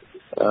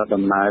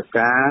ដំណើរ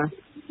ការ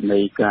នៃ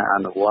ការអ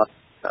នុវត្ត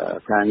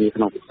ការងារ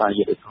ក្នុងវិស័យ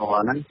យុត្តិធម៌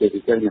ហ្នឹងជា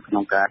ពិសេសនៅក្នុ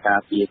ងការការ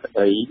ពារក្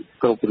តី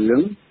គ្រប់រឿ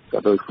ង ក៏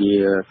ដូចជា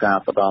ការ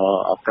ផ្ដល់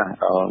ឱកាស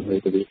ដល់មេ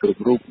ធាវីគ្រ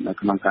ប់រូបនៅ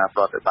ក្នុងការ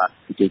ប្រតិបត្តិ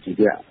វិជ្ជាជី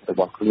វៈរ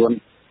បស់ខ្លួន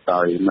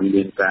ដោយមិន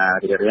មានការ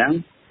រារាំង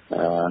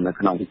នៅ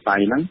ក្នុងវិស័យ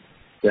ហ្នឹង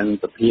ចឹង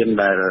ប្រធាន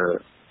ដែល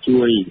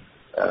ជួយ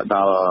ដ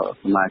ល់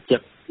សមាជិក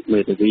មេ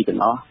ធាវីទាំ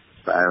ងអស់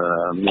ដែល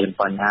មាន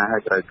បញ្ហាហើ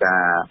យត្រូវកា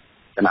រ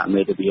គណៈ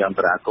មេធាវីអន្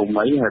តរាគមន៍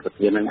អីហើយប្រ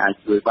ធាននឹងអាច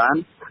ជួយបាន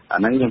អា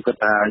ហ្នឹងខ្ញុំគិត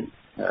ថា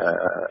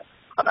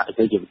ដាក់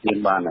ទៅជាប្រធាន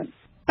បានហើយ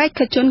បេក្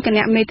ខជនគ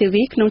ណៈមេធា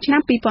វីក្នុងឆ្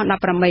នាំ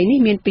2018នេះ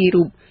មាន2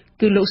រូប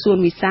គឺលោកសួន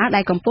វិសាល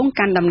ដែលកំពុង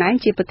កាន់តំណែង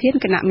ជាប្រធាន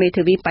គណៈមេ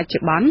ធាវីបច្ចុ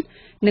ប្បន្ន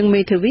និង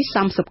មេធាវី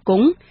សំសុគ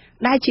ង្គ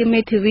ដែលជាមេ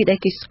ធាវីដែល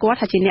គេស្គាល់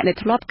ថាជាអ្នកដែល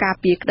ធ្លាប់ការ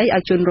ពារក្តីឲ្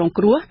យជនរង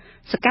គ្រោះ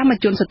សកម្ម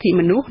ជនសិទ្ធិ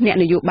មនុស្សអ្នក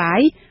នយោបា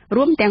យ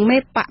រួមទាំងមេ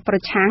បកប្រ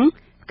ឆាំង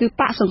គឺ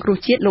បកសង្គ្រោះ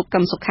ជាតិលោកកឹ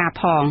មសុខា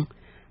ផង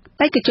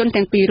បេក្ខជន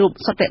ទាំងពីររូប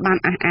សុទ្ធតែបាន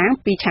អះអាង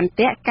ពីឆន្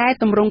ទៈកែ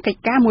តម្រង់កិច្ច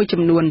ការមួយ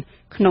ចំនួន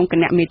ក្នុងគ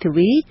ណៈមេធា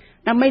វី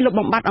ដើម្បីលុប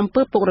បំបាត់អំ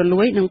ពើពុករ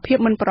លួយនិងភាព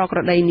មិនប្រក្រ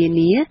តីនា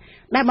នា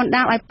ដែលបណ្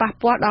ដាលឲ្យប៉ះ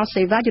ពាល់ដល់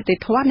សេវាយុត្តិ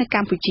ធម៌នៅក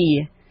ម្ពុជា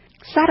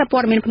សារព័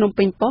ត៌មានភ្នំ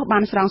ពេញប៉ុស្តិ៍បា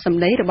នស្រង់ស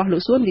ម្ដីរបស់លោ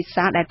កសួនវិ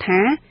សាលដែលថា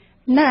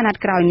នៅអាណត្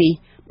តិក្រោយនេះ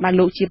បើ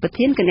លោកជាប្រ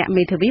ធានគណៈ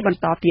មេធាវីបន្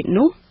តទៀត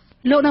នោះ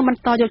លោកនឹងប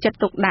ន្តយកចិត្ត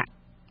ទុកដាក់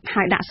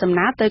ហើយដាក់សំ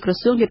ណើទៅក្រ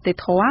សួងយុត្តិ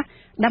ធម៌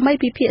ដើម្បី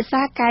ពិភាក្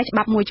សាកែច្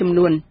បាប់មួយចំ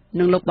នួន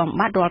និងលុបបំ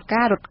បាត់រាល់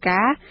ការរត់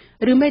ការ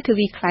ឬមេធា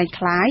វីค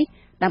ล้ายៗ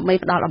ដើម្បី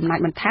ផ្ដល់អំណាច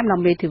បន្ថែមដ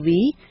ល់មេធាវី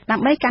ដើ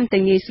ម្បីកាន់តែ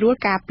ងាយស្រួល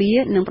ការពារ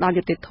និងផ្ដល់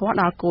យុត្តិធម៌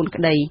ដល់កូន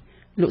ក្តី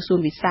លោកសួន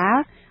វិសាល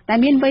ដែល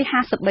មានវ័យ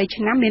53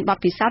ឆ្នាំមានបទ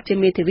ពិសោធន៍ជា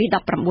មេធាវី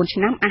19ឆ្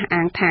នាំអះ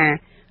អាងថា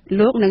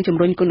លោកនឹងជំ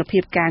រុញគុណភា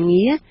ពការ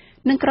ងារ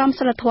និងក្រម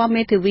សីលធម៌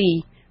មេធាវី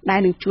ដែល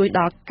នឹងជួយ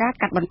ដល់ការ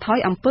កាត់បន្ថយ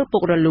អំពើពុ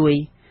ករលួយ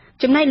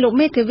ចំណែកលោក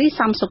មេធាវី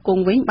សំសុគ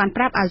ង្គវិញបាន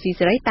ប្រាប់អាស៊ី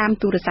សេរីតាម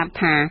ទូរស័ព្ទ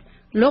ថា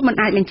លោកមិន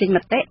អាចបញ្ចេញម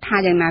តិថា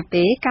យ៉ាងណា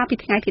ទេកាលពី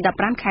ថ្ងៃទី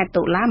15ខែ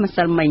តុលាម្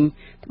សិលមិញ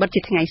ត្បិត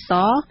ជាថ្ងៃស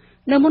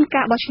នៅមុន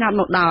ការបោះឆ្នោត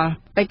នោះដល់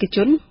បេក្ខជ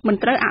នមិន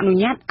ត្រូវអនុ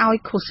ញ្ញាតឲ្យ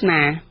ឃោស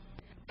នា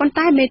ប៉ុន្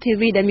តែមេធា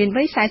វីដែលមាន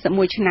វ័យ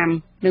41ឆ្នាំ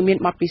និងមាន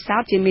បទពិសោ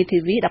ធន៍ជាមេធា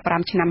វី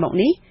15ឆ្នាំមក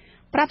នេះ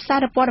ប្រាប់សា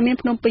រព័ត៌មាន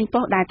ភ្នំពេញ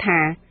ប៉ុស្តិ៍ដែរថា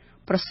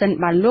ប្រសិន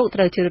បើលោកត្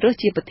រូវជ្រើសរើស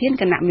ជាប្រធាន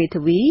គណៈមេ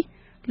ធាវី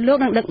លោក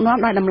នឹងដឹកនាំ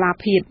ដោយតម្លា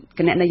ភាពគ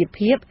ណនេយ្យ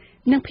ភាព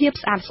និងភាព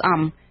ស្អាតស្អំ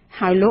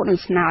ហើយលោកនឹង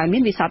ស្នើឲ្យមា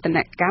នវិសោធន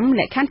កម្ម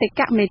លក្ខន្តិ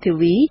កៈមេធា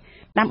វី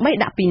ដើម្បី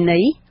ដាក់ពិន័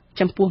យ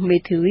ចំពោះមេ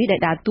ធាវីដែល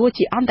ដើរតួ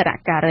ជាអន្តរ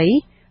ការី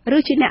ឬ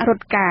ជាអ្នករ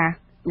ត់ការ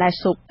ដែល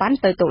សូកប៉ាន់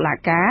ទៅតុលា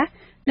ការ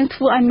នឹងធ្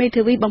វើឲ្យមេ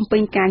ធាវីបំពេ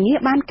ញការងារ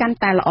បានកាន់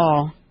តែល្អ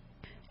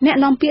អ្នក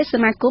នាំពាក្យស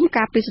មាគម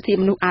ការពារសិទ្ធិ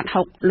មនុស្សអាត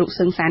6លោក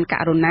សឹងសានក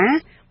រុណា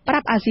ប្រា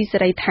ប់អាស៊ីសេ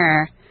រីថា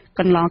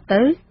កន្លង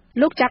ទៅ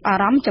លោកចាប់អា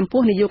រម្មណ៍ចំ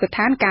ពោះនយោបាយក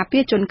ថាការពា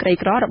រជនក្រី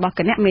ក្ររបស់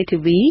គណៈមេធា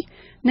វី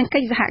និងកិ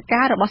ច្ចសហ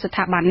ការរបស់ស្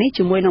ថាប័ននេះ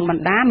ជាមួយនឹងប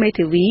ណ្ដាមេ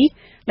ធាវី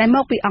ដែលម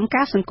កពីអង្គ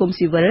ការសង្គម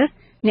ស៊ីវិល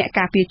អ្នក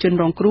ការពារជន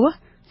រងគ្រោះ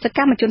សក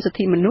ម្មជនសិទ្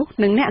ធិមនុស្ស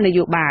និងអ្នកន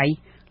យោបាយ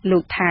លោ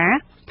កថា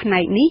ផ្នែ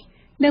កនេះ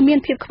នៅមាន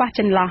ភាពខ្វះ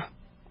ចន្លោះ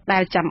ដែ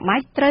លចាំបា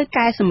ច់ត្រូវ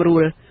កែសម្រួ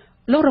ល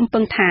លោករំពឹ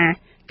ងថា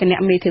គ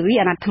ណៈមេធាវី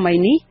អាណត្តិថ្មី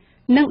នេះ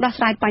នឹងដោះ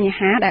ស្រាយបញ្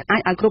ហាដែលអា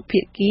ចឲ្យគ្រប់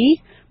ភាគី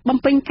បំ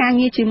ពេញការ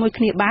ងារជាមួយ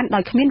គ្នាបានដោ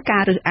យគ្មានកា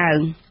ររើសអើ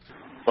ង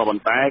ក៏ប៉ុ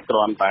ន្តែគ្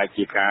រាន់តែ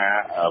ជាការ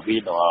វិ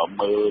និយោគ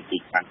មើលពី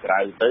ខាងក្រៅ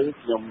ទៅ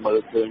ខ្ញុំមើល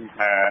ឃើញ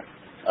ថា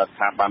ស្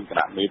ថាប័នគ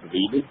ណៈមេធា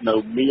វីនេះនៅ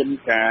មាន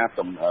ការ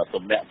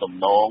ទំនាក់ទំ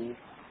នង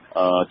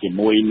ជា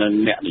មួយនឹង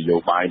អ្នកនយោ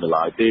បាយនៅ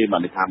ឡើយទេបា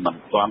នន័យថាមិន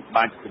ទាន់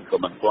ដាច់ឬក៏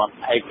មិនទាន់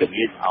ឯករាជ្យ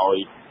ឲ្យ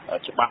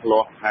ច្បាស់លា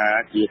ស់ថា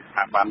ជាស្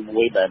ថាប័នមួ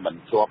យដែលមិន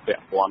ជាប់ពា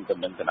ក់ព័ន្ធទៅ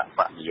នឹងគណៈប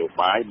កនយោ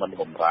បាយមិន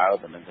បម្រើ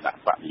ទៅនឹងគណៈ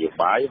បកនយោ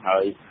បាយហើ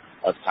យ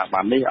ស្ថាប័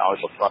ននេះឲ្យ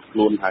ប្រកាសខ្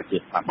លួនថាជា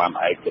ស្ថាប័ន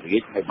ឯករា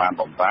ជ្យហើយបាន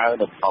បម្រើ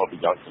នៅផលប្រ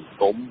យោជន៍សង្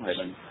គមហើយ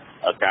នឹង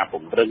ការព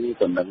ង្រឹង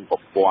ទៅនឹងប្រ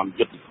ព័ន្ធ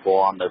យុត្តិធ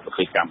ម៌នៅប្រ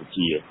ទេសកម្ពុ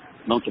ជា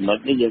ក្នុងចំណុច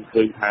នេះយើង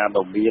ឃើញថា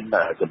នៅមាន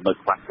ចំណុច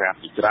ខ្វះខាត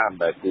ជាច្រើន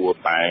ដែលគួរ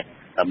តែ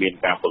មាន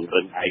ការពង្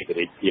រឹងឯក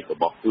រាជ្យភាពរ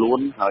បស់ខ្លួន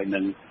ហើយនឹ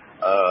ង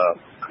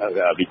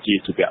វិជ្ជា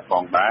ជីវៈផ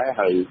ងដែរ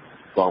ហើយ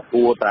ក៏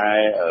គួរតែ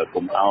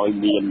កុំឲ្យ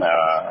មាន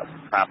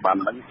ស្ថាប័ន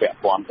ហ្នឹងពាក់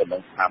ព័ន្ធទៅនឹ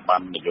ងស្ថាប័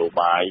ននយោ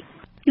បាយ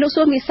លោក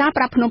សួនវិសាល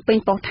ប្រាប់ភ្នំពេញ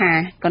ប៉ុស្តិ៍ថា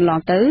កន្លង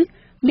ទៅ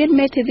មាន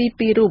មេធាវី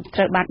2រូបត្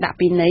រូវបានដាក់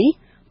ពិន័យ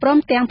ព្រម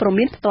ទាំងប្រ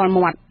មានផ្ទាល់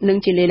មាត់និង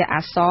ជាលេខអ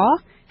ក្សរ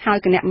ហើយ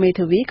គណៈមេ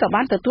ធាវីក៏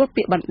បានទទួល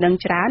ពាក្យបណ្ដឹង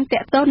ច្រើនទា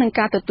ក់ទងនឹង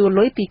ការទទួល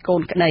លុយពីកូ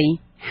នក្តី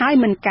ហើយ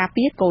មិនការ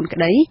ពារកូនក្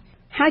តី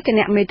ហើយគ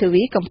ណៈមេធា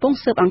វីកំពុង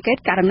ស៊ើបអង្កេត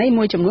ករណី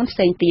មួយចំនួនផ្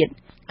សេងទៀត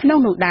ក្នុង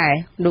នោះដែរ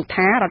លោក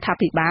ថារដ្ឋា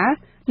ភិបាល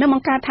នឹងប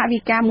ង្កើតថវិ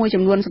កាមួយ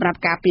ចំនួនសម្រាប់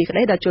ការពារក្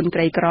តីដល់ជនក្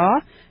រីក្រ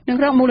និង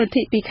រកមូលនិ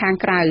ធិពីខាង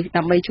ក្រៅ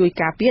ដើម្បីជួយ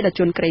ការពារដល់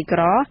ជនក្រីក្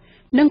រ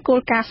និងគោល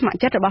ការណ៍ស្ម័គ្រ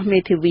ចិត្តរបស់មេ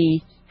ធាវី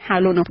ហើយ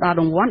លោកនឹងផ្ដល់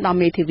រង្វាន់ដល់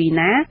មេធាវី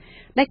ណា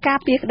ដែលការ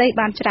ពារក្តី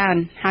បានច្រើន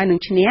ហើយនឹង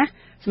ឈ្នះ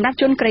សម្រាប់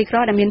ជនក្រីក្រ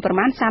ដែលមានប្រ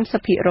មាណ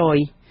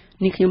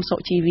 30% នេះខ្ញុំសុ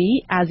ជីវី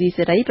អាស៊ី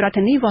សេរីប្រ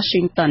ធានាធិបតី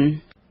Washington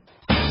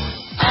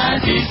អា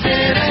ស៊ីសេ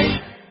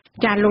រី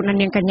ចាលោក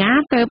នាងកញ្ញា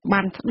ទៅ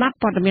បានស្ដាប់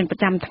ព័ត៌មានប្រ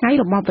ចាំថ្ងៃ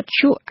របស់វិទ្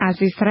យុអា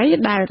ស៊ីសេរី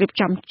ដែលរៀប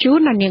ចំជូន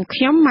ដល់នាងខ្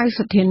ញុំម៉ៅ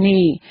សុធានី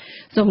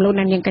សូមលោក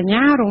នាងកញ្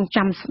ញារង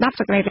ចាំស្ដាប់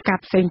សេចក្តីរាយការ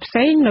ណ៍ផ្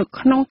សេងៗនៅ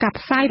ក្នុងការ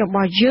ផ្សាយរប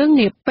ស់យើង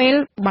នាពេល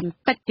បន្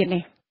តិចទៀត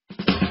នេះ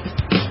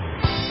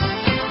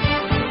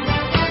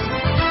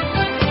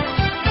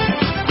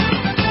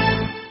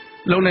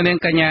លោកនាង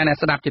កញ្ញាអ្នក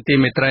ស្ដាប់ជាទី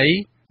មេត្រី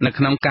នៅ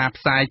ក្នុងការ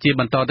ផ្សាយជា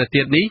បន្តទៅ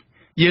ទៀតនេះ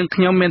យើង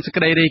ខ្ញុំមានសេច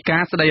ក្តីរាយកា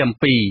រណ៍ស្តីអំ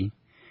ពី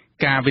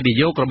ការវិនិ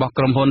យោគរបស់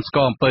ក្រុមហ៊ុនស្ក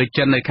រអំពើ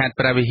ចិននៅខេត្ត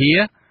ព្រះវិហារ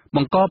ប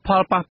ង្កផ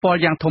លប៉ះពាល់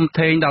យ៉ាងធំ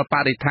ធេងដល់ប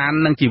រិស្ថាន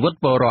និងជីវិត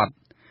ពលរដ្ឋ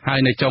ហើយ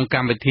នៅចុងក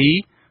ម្មវិធី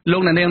លោ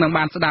កអ្នកនាងនឹង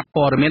បានស្ដាប់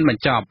ព័ត៌មានប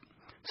ញ្ចប់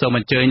សូមអ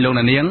ញ្ជើញលោក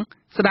អ្នកនាង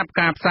ស្ដាប់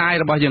ការផ្សាយ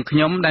របស់យើងខ្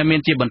ញុំដែលមាន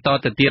ជាបន្ត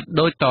ទៅទៀត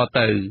ដូចត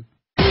ទៅ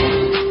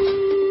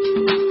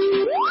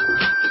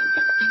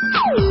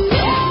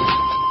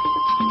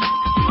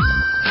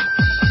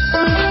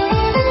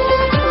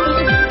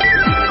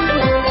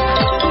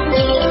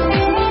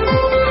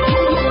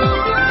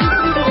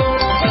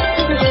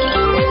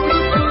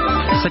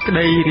សេចក្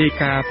តីរាយ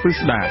ការណ៍ពិ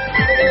ស្ដា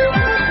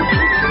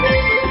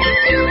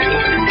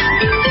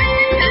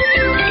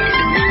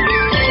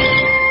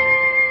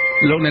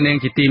លោកអ្នកនាង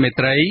ជាទីមេ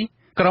ត្រី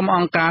ក្រុមអ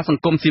ង្គការស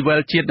ង្គមស៊ីវិល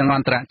ជាតិនិងអ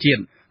ន្តរជា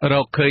តិរ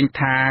កឃើញ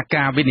ថា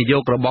ការវិនិយោ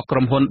គរបស់ក្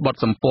រុមហ៊ុនបុត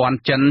សម្ព័ន្ធ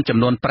ចិនចំ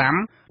នួន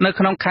5នៅ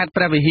ក្នុងខេត្ត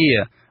ព្រះវិហារ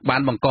បា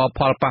នបង្កផ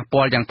លប៉ះ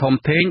ពាល់យ៉ាងធំ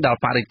ធេងដល់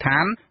បរិស្ថា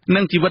ននិ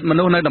ងជីវិតម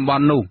នុស្សនៅតំប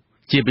ន់នោះ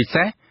ជាពិ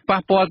សេសប៉ះ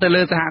ពាល់ទៅ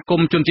លើសហគម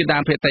ន៍ជនជាតិដើ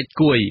មភាគតិច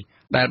គួយ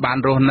ដែលបាន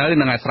រស់នៅ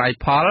និងអាស្រ័យ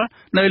ផល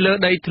នៅលើ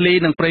ដីធ្លី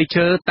និងព្រៃ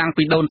ឈើតាំង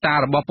ពីដូនតា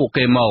របស់ពួក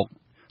គេមក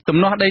ទំ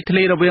នាស់ដីធ្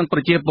លីរវាងប្រ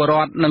ជាពលរ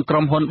ដ្ឋនិងក្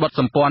រុមហ៊ុនបុត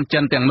សម្ព័ន្ធចិ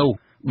នទាំងនោះ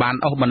បាន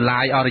អូសបន្លា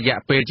យអស់រយៈ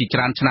ពេលជាច្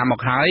រើនឆ្នាំម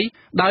កហើយ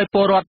ដោយព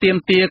លរដ្ឋទាម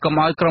ទារកុំ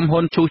ឲ្យក្រុមហ៊ុ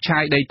នឈូសឆា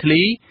យដីធ្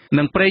លី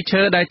និងព្រៃ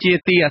ឈើដែលជា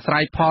ទីអាស្រ័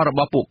យផលរប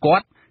ស់ពួកគា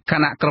ត់ខ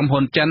ណៈក្រុមហ៊ុ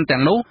នចិនទាំ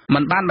ងនោះមិ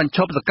នបានបញ្ឈ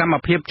ប់សកម្ម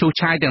ភាពឈូស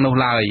ឆាយទាំងនោះ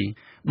ឡើយ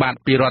បាទ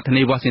ពីរដ្ឋធា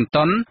នី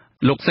Washington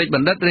លោកសេចប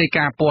ណ្ឌិតរាយ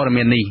ការណ៍ព័ត៌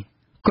មាននេះ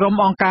ក្រុម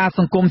អង្គការស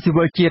ង្គមស៊ី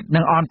វិលជាតិ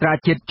និងអន្តរ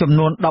ជាតិចំ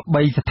នួន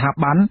13ស្ថា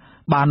ប័ន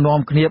បាននាំ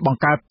គ្នាបង្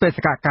កើតបេស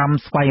កកម្ម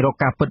ស្វែងរក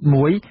ការពិត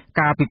មួយ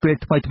កាលពីពេល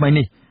ថ្មីៗ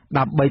នេះ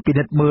ដើម្បីពិ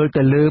និត្យមើល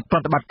ទៅលើប្រ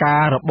តិបត្តិកា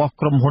ររបស់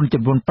ក្រុមហ៊ុន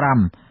ចំនួន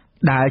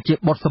5ដែលជា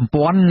បុតសម្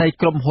ព័ន្ធនៃ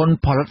ក្រុមហ៊ុន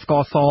ផលិតស្ក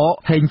រស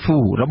Hengfu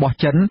របស់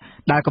ចិន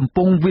ដែលកំ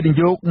ពុងវិនិ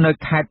យោគនៅ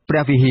ខេត្តព្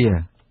រះវិហារ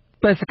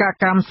បេសក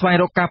កម្មស្វែង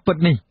រកការពិត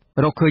នេះ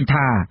រកឃើញ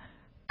ថា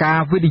កា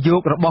រវិនិយោ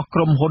គរបស់ក្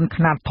រុមហ៊ុន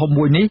ខ្នាតធំ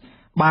មួយនេះ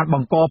បានប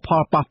ង្កផ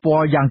លប៉ះពា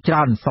ល់យ៉ាងច្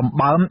រើនសម្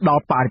បើមដ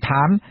ល់បរិស្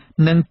ថាន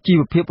និងជី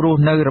វភាពរ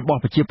ស់នៅរបស់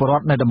ប្រជាពលរ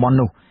ដ្ឋនៅតំបន់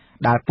នោះ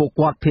ដែលពួក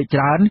គាត់ភាគច្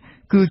រើន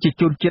គឺជា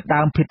ជនជាតិ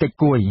ដើមភាគតិច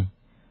គួយ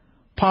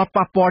ផល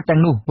ប៉ះពាល់ទាំ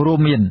ងនោះរួម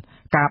មាន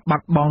ការបា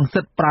ត់បង់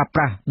សិទ្ធិប្រើប្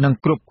រាស់និង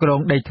គ្រប់គ្រង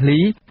ដីធ្លី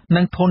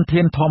និងធន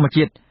ធានធម្ម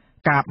ជាតិ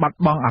ការបាត់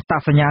បង់អត្ត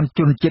សញ្ញាណជ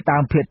នជាតិដើ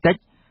មភាគតិច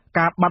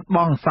ការបាត់ប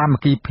ង់សាម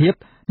គ្គីភាព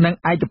និង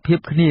ឯកភាព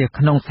គ្នា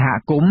ក្នុងសហ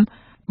គមន៍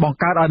បង្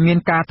កើតឲ្យមាន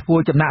ការធ្វើ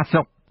ចំណាកស្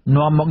រុក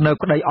នាំមកនូវ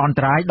ក្តីអន្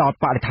តរាយដល់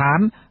បរិស្ថាន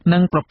និ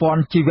ងប្រព័ន្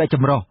ធជីវៈច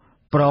ម្រុះ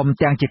ព្រម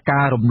ទាំងជា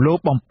ការរំលោភ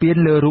បំពាន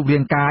លើរូបរា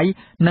ងកាយ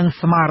និង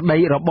ស្មារតី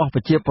របស់ប្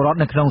រជាពលរដ្ឋ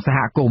នៅក្នុងសហ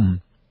គមន៍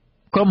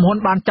ក្រុមហ៊ុន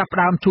បានចាប់ផ្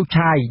ដើមឈូស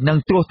ឆាយនិង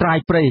ត្រួសត្រាយ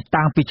ព្រៃ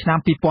តាំងពីឆ្នាំ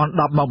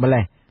2010មកម្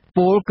ល៉េះព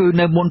លគឺ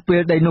នៅមុនពេ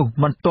លដីនោះ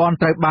មិនទាន់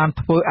ត្រូវបាន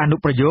ធ្វើអនុ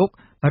ប្រយោគ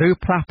ឬ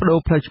ផ្លាស់ប្ដូរ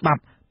ផ្លូវច្បា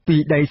ប់ពី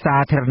ដីសា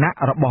ធារណៈ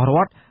របស់រ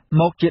ដ្ឋ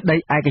មកជាដី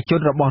ឯកជន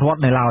របស់រដ្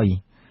ឋនៅឡើយ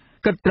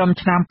គិតត្រឹម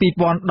ឆ្នាំ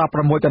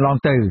2016កន្លង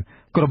ទៅ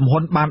ក្រុមហ៊ុ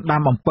នបាន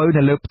ដាំអំពៅ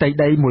នៅលើផ្ទៃ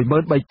ដី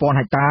 13,000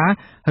 ហិកតា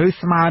ឬ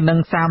ស្មើនឹង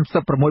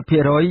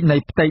 36% នៃ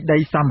ផ្ទៃដី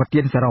សម្បត្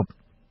តិសរុប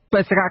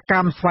បេសកក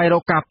ម្មស្វែងរ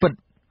កការពិត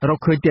រក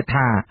ឃើញទៀត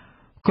ថា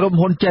ក្រុម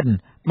ហ៊ុនចិន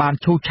បាន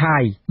ឈូសឆា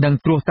យនិង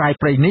ត្រួសត្រាយ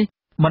ព្រៃនេះ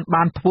មិន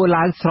បានធ្វើ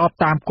ឡើងស្រប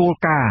តាមគោល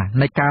ការណ៍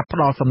នៃការផ្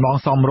ដល់សំណង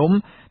សមរម្យ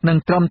និង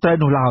ត្រឹមត្រូវ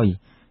នោះឡើយ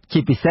ជា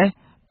ពិសេស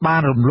បា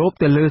នរំលោភ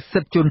ទៅលើសិ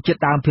ទ្ធិជនជាតិ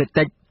ដើមភាគ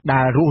តិច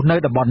ដែលរស់នៅ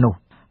តំបន់នោះ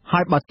ហើ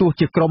យបើទោះ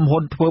ជាក្រុមហ៊ុ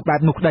នធ្វើបែ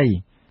បនោះក្តី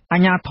អា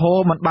ជ្ញាធរ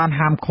មិនបាន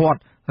ហាមឃាត់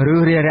ឬ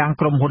រារាំង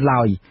ក្រុមហ៊ុន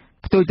ឡើយ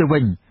ផ្ទុយទៅវិ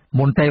ញ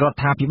មន្ត្រីរដ្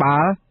ឋាភិបា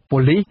លប៉ូ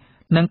លីស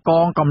និងក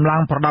ងកម្លាំ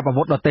ងប្រដាប់អា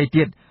វុធដទៃ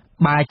ទៀត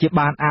បែរជា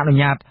បានអនុ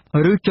ញ្ញាត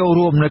ឬចូល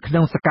រួមនៅក្នុ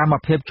ងសកម្ម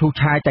ភាពឈូស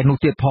ឆាយទាំងនោះ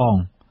ទៀតផង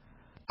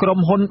ក្រុម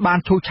ហ៊ុនបាន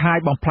ឈូសឆាយ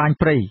បំផ្លាញ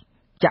ព្រៃ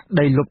ចាក់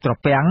ដីលុបត្រ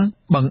ពាំង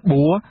បឹង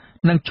បួរ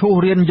និងឈូស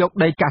រានយក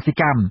ដីកសិ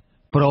កម្ម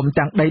ព្រម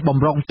ទាំងដីបំ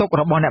រុងទុក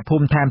របស់អ្នកភូ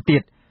មិថែមទៀ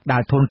តដែ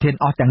លធនធាន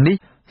អស់ទាំងនេះ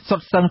សុ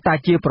ទ្ធសឹងតែ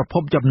ជាប្រភ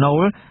ពចំណូ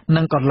ល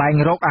និងកន្លែង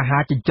រកអាហា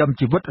រចិញ្ចឹម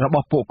ជីវិតរប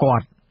ស់ពួកគា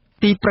ត់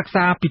ទីប្រឹក្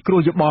សាពិគ្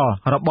រោះយោបល់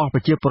របស់ប្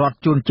រជាពលរដ្ឋ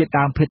ជនជាតិ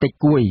ដើមភាគតិច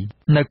គួយ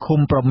នៅឃុំ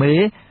ប្រមេ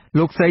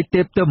លោកស្រី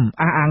ទេពទឹម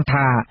អះអាង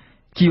ថា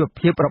ជីវ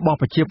ភាពរបស់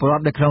ប្រជាពលរ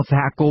ដ្ឋនៅក្នុងស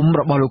ហគមន៍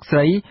របស់លោកស្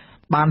រី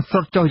បានស្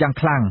រុតចុះយ៉ាង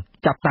ខ្លាំង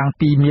ចាប់តាំង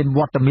ពីមានវ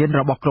ត្តមាន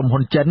របស់ក្រុមហ៊ុ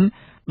នចិន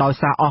ដោយ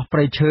សារអស់ព្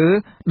រៃឈើ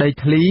ដី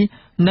ធ្លី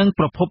និង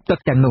ប្រភពទឹក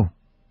ទាំងនោះ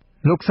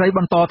លោកស្រីប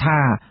ន្តថា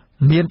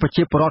មានប្រ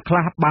ជាពលរដ្ឋខ្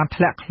លះបាន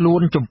ធ្លាក់ខ្លួ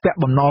នជំពាក់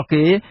បំណុល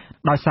គេ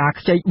ដោយសារ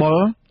ខ្ចីបុល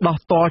ដោះ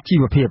តល់ជី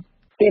វភាព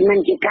វាមិន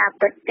ជាការ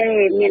ពិតទេ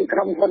មានក្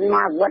រុមហ៊ុនម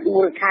កវត្ត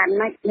មូលដ្ឋាន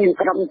មិនមាន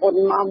ក្រុមហ៊ុន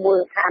មកមូល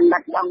ដ្ឋានបា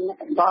ត់បង់ម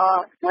កប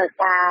ដោយ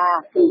សារ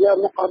ពីយក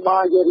មកប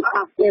យើងអ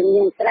ស់យើង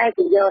មានស្រែ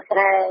ពីយកស្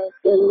រែ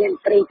យើងមាន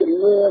ព្រៃជំ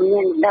នឿ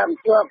មានដើម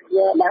ជួបយ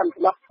កដើម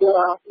ស្បកជួប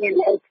មាន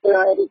អីធ្វើ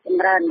រីកច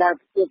ម្រើនដល់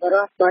ប្រជាពលរ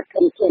ដ្ឋគាត់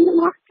ធំជាង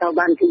មកចូល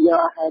បានពីយ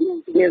កហើយ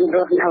យើងរ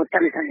ស់នៅ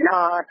ទាំងទាំង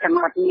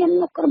អត់មាន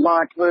មុខរប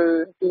រធ្វើ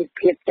មាន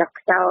ភាពចុក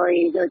ខ្សោយ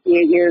ដូចជា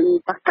យើង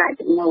បកកាយ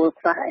ចំណូល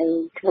ខ្វះអី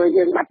ធ្វើ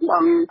យើងបាត់ប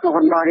ង់មុខ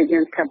របរដែលយើ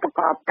ងធ្វើប្រ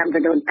កបតាំងពី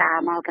ដូនតា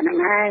មកប៉ុណ្ណឹង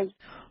ហើយ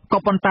ក៏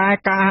ប៉ុន្តែ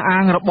ការអា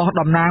ងរបស់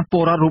តំណាងព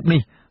លរដ្ឋរូប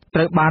នេះត្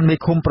រូវបានមេ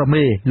ឃុំប្រ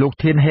មេលោក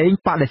ធានហេង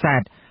បដិសេ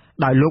ធ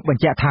ដោយលោកប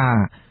ញ្ជាក់ថា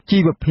ជី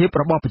វភាព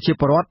របស់ប្រជា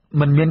ពលរដ្ឋ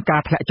មិនមានកា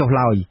រធ្លាក់ចុះ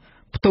ឡើយ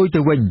ផ្ទុយទៅ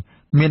វិញ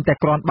មានតែ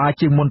គ្រាន់បើ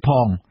ជាងមុនផ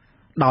ង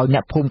ដោយអ្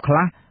នកភូមិខ្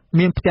លះ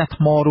មានផ្ទះ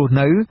ថ្មរស់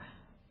នៅ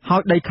ហើ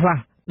យដីខ្លះ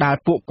ដែល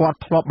ពួកគាត់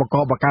ធ្លាប់បង្ក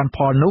បង្កើនផ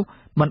លនោះ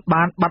មិន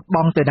បានបាត់ប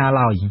ង់ទៅណា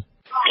ឡើយ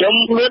ខ្ញុំ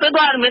មើលទៅ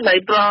គាត់មានដី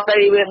ប្រដី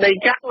វាដី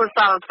ចាក់វាស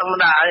ល់ធម្ម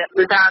តា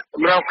គឺថាស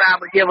ម្រាប់ការ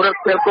ប្រជាពលរដ្ឋ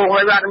ពេលគោ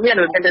ហើយបានមាន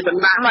តែដំ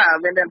ណាំ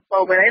មានតែពោ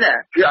មានអីណា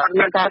វាអត់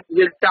មានថា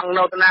យើងចង់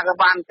នៅតាណាក៏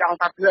បានចង់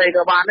ថាធ្វើអី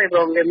ក៏បានទេព្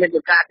រោះវាមាន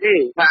ប្រកាសទេ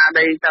ថា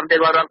ដីតាមទេ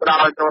វរដ្ឋផ្ដល់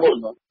ឲ្យក្រុមហ៊ុន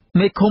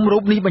មេឃុំរូ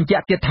បនេះបញ្ជា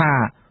ក់ទៀតថា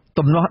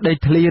ទំនាស់ដី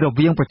ធ្លីរ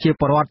វាងប្រជា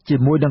ពលរដ្ឋជា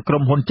មួយនឹងក្រុ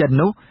មហ៊ុនចិន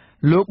នោះ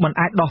លោកមិន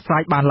អាចដោះស្រា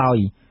យបានឡើយ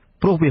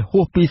ព្រោះវាហួ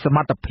សពីសម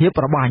ត្ថភាព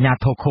របស់អាជ្ញា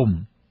ធរឃុំ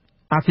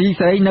អាស៊ី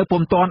សេរីនៅ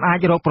ពុំទាន់អា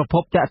ចរកប្រភ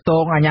ពតាក់ទ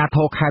ងអាជ្ញាធ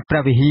រខេត្តព្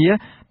រះវិហារ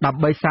ដើ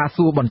ម្បីសាក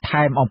សួរបន្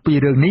ថែមអំពី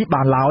រឿងនេះ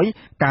បានឡើយ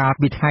កាល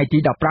ពីថ្ងៃទី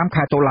15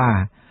ខែតុលា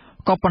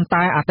ក៏ប៉ុន្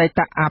តែអតីត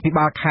អភិ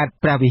បាលខេត្ត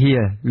ព្រះវិហា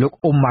រលោក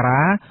អ៊ុំម៉ា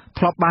រ៉ា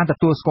ធ្លាប់បានទ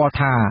ទួលស្គាល់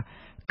ថា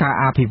ការ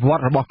អភិវឌ្ឍ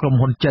របស់ក្រុម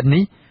ហ៊ុនចិន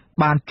នេះ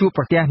បានជួប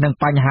ប្រទះនឹង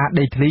បញ្ហា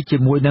ដីធ្លីជា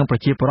មួយនឹងប្រ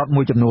ជាពលរដ្ឋ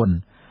មួយចំនួន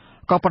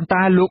ក៏ប៉ុន្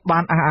តែលោកបា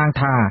នអះអាង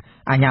ថា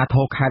អាជ្ញាធ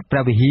រខេត្តព្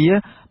រះវិហារ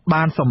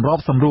បានសម្រប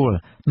សម្រួល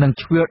និង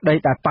ជ្រឿដី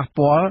ដែលប៉ះ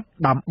ពាល់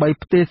ដើម្បី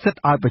ផ្ទេរសិទ្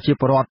ធិឲ្យប្រជា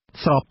ពលរដ្ឋ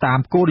ស្របតាម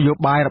គោលនយោ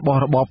បាយរបស់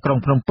របបក្រុង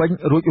ភ្នំពេញ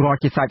រួចរាល់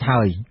ជាស្រេច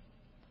ហើយ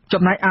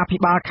ចំណែកអភិ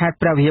បាលខេត្ត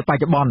ព្រះវិហារប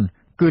ច្ចុប្បន្ន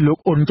គឺលោក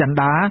អ៊ុនច័ន្ទ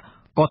ដា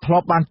ក៏ធ្លា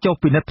ប់បានចុះ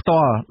ពិនិត្យផ្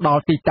ទាល់ដ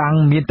ល់ទីតាំង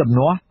មានទំ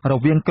នាស់រ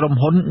វាងក្រុម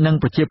ហ៊ុននិង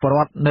ប្រជាពលរ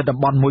ដ្ឋនៅតំ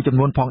បន់មួយចំ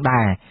នួនផង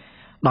ដែរ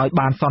ដោយ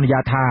បានសន្យា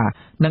ថា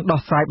នឹងដោះ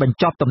ស្រាយបញ្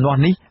ចប់ទំនាស់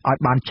នេះឲ្យ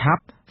បានឆា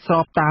ប់ស្រ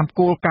បតាម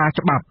គោលការណ៍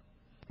ច្បាប់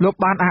លោក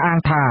បានអះអាង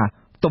ថា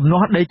ទំនា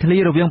ស់ដីធ្លី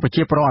រវាងប្រ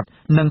ជាពលរដ្ឋ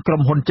និងក្រុ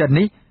មហ៊ុនចិន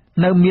នេះ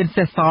នៅមាន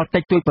សេសសល់តិ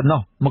ចតួចប៉ុណ្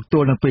ណោះមកទ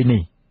ល់នឹងពេល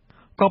នេះ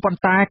ក៏ប៉ុន្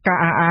តែការ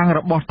អះអាងរ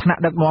បស់ថ្នា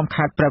ក់ដឹកនាំ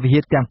ខេត្តព្រះវិហា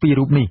រទាំងពីរ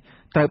រូបនេះ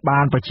ត្រូវបា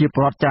នប្រជាពល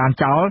រដ្ឋចាន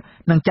ចោល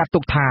និងចាត់ទុ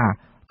កថា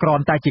គ្រា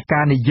ន់តែជា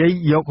ការនិយាយ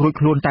យករួច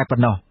ខ្លួនតែប៉ុ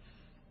ណ្ណោះ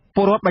ព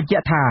លរដ្ឋបញ្ជា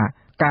ក់ថា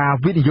ការ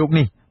វិនិយោគ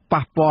នេះ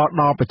ប៉ះពាល់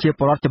ដល់ប្រជាព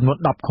លរដ្ឋចំនួន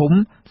10ឃុំ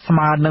ស្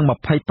មើនឹង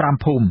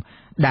25ភូមិ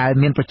ដែល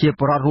មានប្រជាព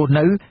លរដ្ឋរស់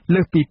នៅ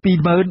លើសពី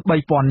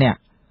 23,000 នាក់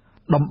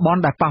តំបន់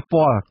ដែលប៉ះ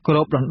ពាល់គ្រ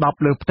បដណ្ដប់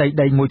លើផ្ទៃ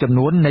ដីមួយចំ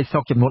នួននៃស្រុ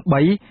កចំនួន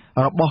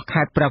3របស់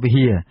ខេត្តព្រះវិ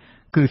ហារ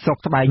គឺស្រុក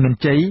ស្បែងមាន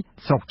ជ័យ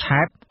ស្រុក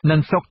ឆែបនិង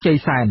ស្រុកជ័យ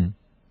សែន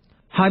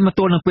ហើយមក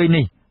ទល់នឹងពេល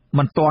នេះ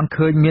មិនទាន់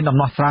ឃើញមានដំ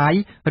ណោះស្រាយ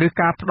ឬ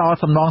ការផ្ដល់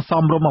សំណងស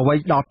មរម្យអ្វី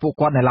ដល់ពួក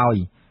គាត់នៅឡើយ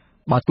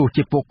បើទោះ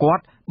ជាពួកគា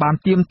ត់បាន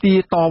ទាមទារ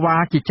តវ៉ា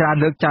ជាច្រើន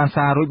លើកចាន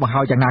សាររួចមក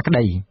ហើយយ៉ាងណាក្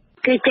តី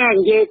គឺចា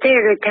និយាយទេ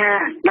គឺថា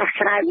ដោះ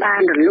ស្រាយបា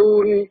នរលូ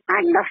នអា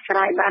ចដោះស្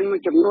រាយបានមួយ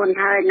ចំនួន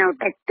ហើយនៅ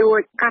តែទួច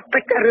កាប់ពេ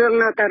ចរឿង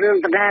នៅតែរឿង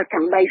ដដែល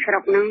ទាំង3ស្រុ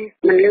កហ្នឹង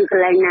មិនលឺក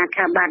ន្លែងណា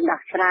ថាបានដោះ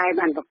ស្រាយ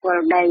បានប្រគ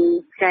ល់ដី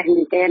ចេះ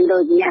មែនទែនដូ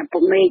ចអ្នកព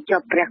មេជា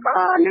ប់ព្រះក្អ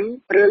កហ្នឹង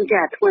រឿង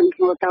ចាធ្ងន់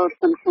ធ្ងរទៅ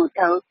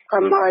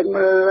កុំឲ្យ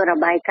មើលរ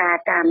បាយការ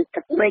ណ៍តាម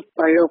ទឹកបិច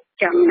បើលោក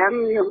ចង់ដឹង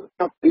យើង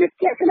ទៅពិនិត្យ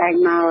ជាក់ស្ដែង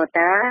មក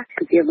តើ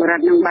ប្រជាពលរ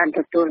ដ្ឋនឹងបានទ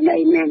ទួលដី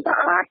មែនក៏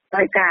អត់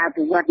ហើយការអ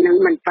ភិវឌ្ឍនឹង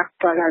មិនប៉ះ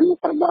ពាល់ដល់មុ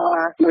ខរបរ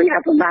ដោយអ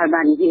ភិបាល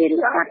បាននិយាយឬ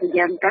អត់អញ្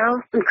ចឹងទៅ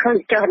ឃើញ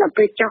ចុះដល់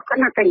ពេលចុះក៏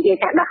ណាតែនិយាយ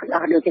ថាដោះ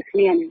ដូចតែគ្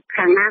នា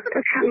ខាងណាក៏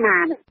ទៅខាងណា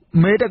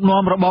មេដឹក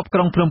នាំរបបក្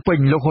រុងភ្នំពេញ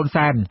លោកហ៊ុន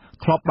សែន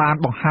ធ្លាប់បាន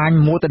បង្ហាញ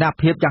មោទន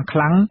ភាពយ៉ាងខ្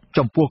លាំង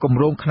ចំពោះគម្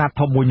រោងខ្នាត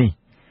ធំមួយនេះ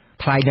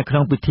ថ្លែងនៅក្នុ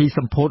ងពិធីស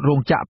ម្ពោធរោង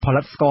ចក្រផ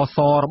លិតស្ករស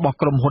របស់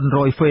ក្រុមហ៊ុនរ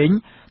យហ្វេង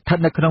ស្ថិត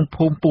នៅក្នុង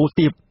ភូមិពូ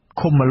ទៀប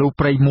ឃុំមលូ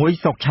ព្រៃ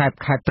1ស្រុកឆែប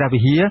ខេត្តព្រះវិ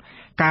ហារ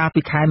កាល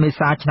ពីខែមេ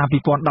សាឆ្នាំ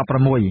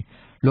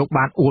2016លោក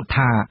បានអួត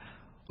ថា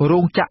រោ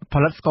ងចក្រផ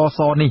លិតស្ករស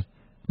នេះ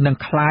នឹង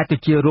ក្លាយទៅ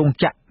ជារោង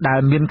ចក្រដែល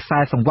មានខ្សែ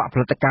សង្វាក់ផ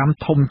លិតកម្ម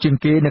ធំជាង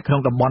គេនៅក្នុ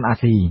ងតំបន់អា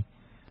ស៊ី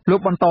លោក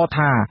បន្ត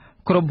ថា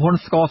ក្រុមហ៊ុន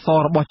ស្ករស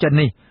របស់ចិន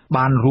នេះ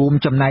បានរួម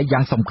ចំណែកយ៉ា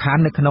ងសំខា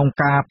ន់នៅក្នុង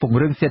ការពង្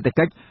រឹងសេដ្ឋ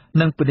កិច្ច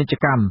និងពាណិជ្ជ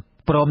កម្ម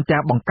ព្រមទាំ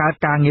ងបង្កើត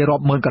ការងាររា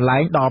ប់ម៉ឺនកន្លែ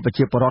ងដល់ប្រ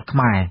ជាពលរដ្ឋខ្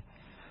មែរ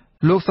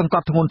លោកសង្ក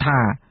ត់ធ្ងន់ថា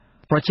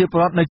ប្រជាពល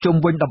រដ្ឋនៅជុំ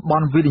វិញតំប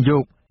ន់វិនិយោ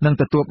គនឹង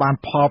ទទួលបាន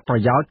ផលប្រ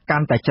យោជន៍កា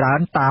ន់តែច្រើន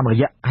តាមរ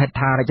យៈហេដ្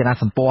ឋារចនា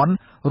សម្ព័ន្ធ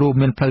រួម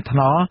មានផ្លូវថ្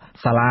នល់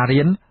សាលា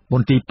រៀនម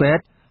ន្ទីរពេទ្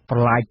យប្រ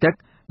ឡាយទឹក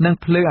និង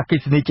ភ្លើងអគ្គិ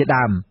សនីជា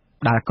ដើម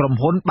ដែលក្រុម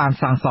ហ៊ុនបាន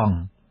សាងសង់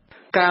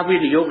ការវិ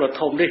និយោគដ៏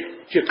ធំនេះ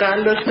ជាការ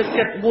លើកទឹក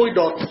ចិត្តមួយ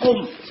ដ៏ធំ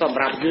សម្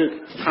រាប់យើង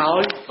ហើ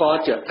យក៏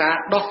ជាការ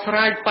ដោះស្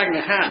រាយប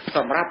ញ្ហាស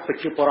ម្រាប់ប្រ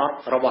ជាពលរដ្ឋ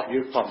របស់យើ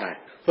ងផងដែរ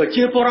ប្រ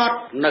ជាពលរដ្ឋ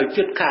នៅ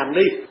ជិតខាង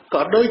នេះ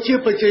ក៏ដូចជា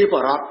ប្រជាព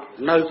លរដ្ឋ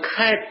នៅ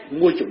ខេត្ត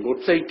មួយចំនួន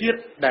ផ្សេងទៀត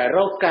ដែលរ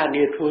កការ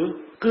ងារធ្វើ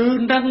គឺ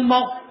នឹងម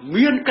ក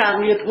មានការ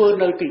ងារធ្វើ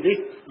នៅទីនេះ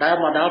ដែល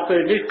មកដល់ពេ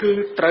លនេះគឺ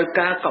ត្រូវ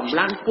ការកម្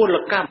លាំងពល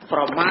កម្មប្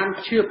រមាណ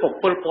ជា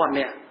 7,000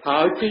 នាក់ហើ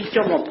យទី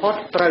ចុងបំផុត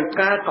ត្រូវ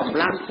ការកម្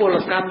លាំងពល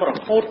កម្មរ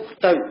ហូត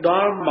ទៅដ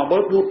ល់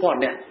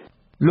 14,000 នាក់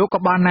លោកក៏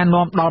បានណែ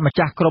នាំដល់ម្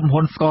ចាស់ក្រុម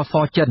ហ៊ុនស្ករស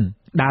ចិន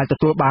ដែលទ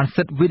ទួលបាន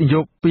សិទ្ធិវិនិយោ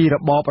គពីរ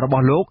បបរប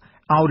ស់លោក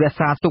ឲ្យរក្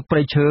សាទុកព្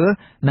រៃឈើ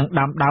និង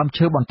ដាំដើម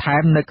ឈើបន្ថែ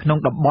មនៅក្នុង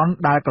តំបន់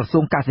ដែលក្រសួ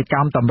ងកសិក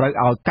ម្មតម្រូវ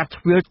ឲ្យកាត់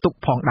ជ្រឿលទុក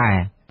ផងដែរ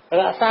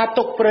រក្សា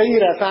ទុកព្រៃ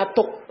រក្សា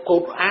ទុក កូ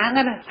នអាង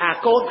ណាអា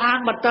កូនអាង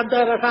មិនតាន់តែ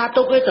រក្សា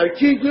ទុកទេត្រូវ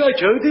ជីកវា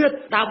ជ្រៅទៀត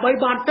ដើម្បី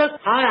បានទឹក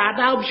ហើយអា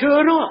ដើមឈើ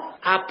នោះ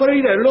អាព្រៃ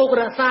ដែលលោក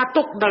រក្សា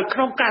ទុកនៅក្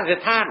នុងកសិ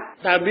ដ្ឋាន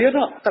ដែលមាន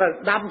ត្រូវ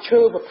ដាំឈើ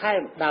បន្ថែ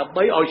មដើម្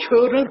បីឲ្យឈើ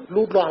នោះ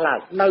លូតលាស់ឡើង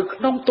នៅ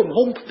ក្នុងទំ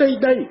ហំផ្ទៃ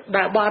ដី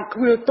ដែលបានគ្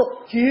វាលទុក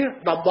ជា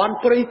តំបន់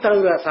ព្រៃត្រូវ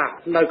រក្សា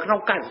នៅក្នុង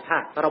កសិដ្ឋា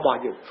នរបស់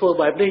យើងធ្វើ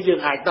បែបនេះយើង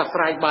អាចដោះស្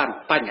រាយបាន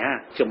បញ្ហា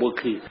ជាមួយ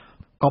គ្នា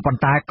ក៏ប៉ុន្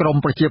តែក្រម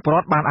ប្រជាពលរ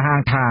ដ្ឋបានអះអា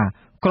ងថា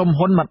ក្រុម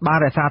ហ៊ុនមិនបាន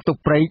រក្សាទុក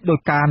ព្រៃដោយ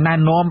ការណែ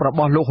នាំរប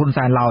ស់លោកហ៊ុន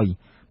សែនឡើយ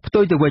ផ្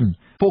ទុយទៅវិញ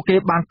ពួកគេ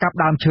បានកាប់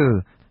ដើមឈើ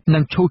និ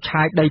ងឈូស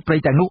ឆាយដីព្រៃ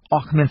ទាំងនោះអ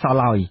ស់គ្មានសល់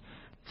ឡើយ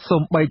សូ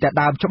ម្បីតែ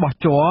ដើមច្បោះ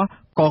ជ័រ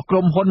ក៏ក្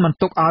រុមហ៊ុនមិន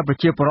ទុកឲ្យប្រ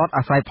ជាពលរដ្ឋ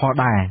អាស្រ័យផល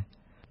ដែរ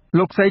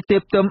លោកស្រីទេ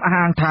ពទឹមអះ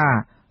អាងថា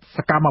ស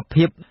កម្ម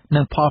ភាព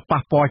និងផល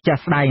ប៉ះពាល់ជា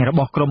ក់ស្ដែងរប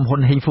ស់ក្រុមហ៊ុន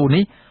ហេងហ្វូ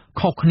នេះ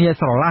ខុសគ្នា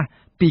ស្រឡះ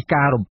ពី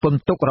ការរំពឹង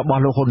ទុករប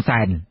ស់លោកហ៊ុន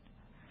សែន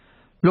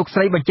លោកស្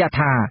រីបញ្ជាក់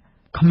ថា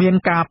គ្មាន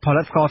ការផ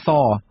លិតស្ករស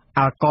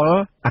អាល់កុល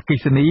អគ្គិ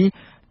សនី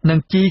និង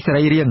ជីស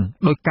រីរាង្គ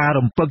ដោយការ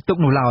រំពឹងទុក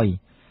នោះឡើយ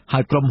ហើ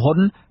យក្រុមហ៊ុន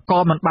ក៏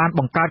មិនបានប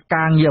ង្កើត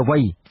ការងារអ្វី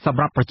ស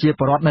ម្រាប់ប្រជាព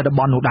លរដ្ឋនៅតំ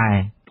បន់នោះដែរ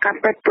ការ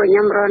ពិតពួកខ្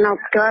ញុំរស់នៅ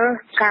ផ្ទាល់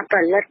ការផ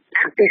លិត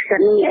អគ្គិស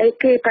នីអី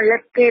គេផលិ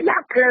តគេដា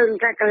ក់ភ្លើង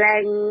តែកន្លែ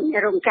ង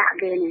រោងចក្រ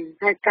គេនេះ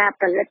ហើយការ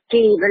ផលិត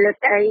ជីផលិត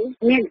អី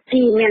មាន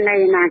ជីមាន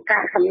អីណាកា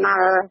រសំណ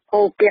ល់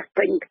ហូរពាស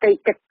ពេញផ្ទៃ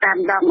ទឹកតាម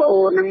ដងអូ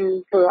រនឹង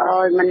ធ្វើ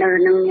ឲ្យមនុស្ស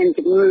នឹងមាន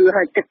ជំងឺ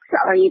ហើយទឹក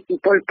ស្អុយពី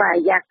ពលប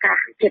រិយាកាស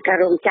ជាការ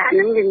រោងចក្រ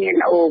នឹងវាមាន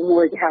អូរ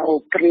មួយគេហៅអូរ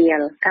ព្រាល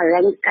កន្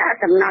លែងការ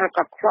សំណល់ក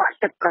ខ្វក់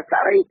ទឹកកស្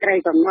អុយត្រី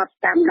កមាត់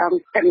តាមដង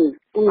ស្ទឹង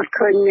មិន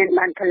ឃើញមាន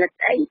បានផលិត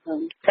អីផង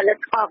ផលិត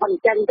ខកំ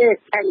ចិនទេ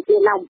តែជា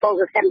នៅពោ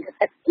ធិ៍ទឹក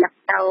ដាក់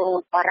ទៅ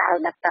បរោ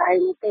ដាក់ទៅអី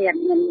ទេអ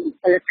ត់មាន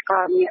ផលិតស្ក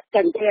រមាន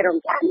ចិនទេរោង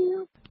ចក្រនេះ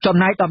ចំ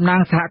ណែកតំណា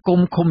ងសហគម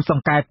ន៍ឃុំស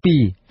ង្កែ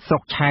2ស្រុ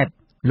កឆែប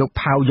លោក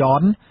ផៅយ៉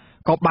ន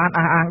ក៏បាន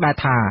អះអាងដែរ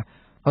ថា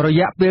រ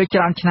យៈពេលច្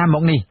រើនឆ្នាំម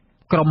កនេះ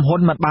ក្រុមហ៊ុ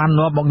នមិនបាន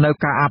នាំមកនូវ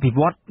ការអភិវ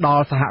ឌ្ឍដ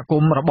ល់សហគ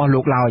មន៍របស់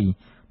លោកឡើយ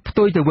ផ្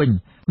ទុយទៅវិញ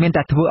មាន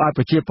តែធ្វើឲ្យ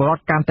ប្រជាពលរដ្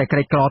ឋកាន់តែក្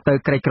រីក្រទៅ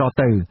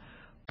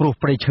ព្រោះ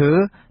ព្រៃឈើ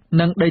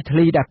និងដីធ្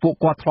លីដែលពួក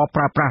គាត់ធ្លាប់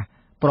ប្រើប្រាស់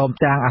ព្រម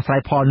ទាំងអាស្រ័យ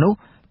ផលនោះ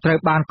ត្រូវ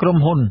បានក្រុម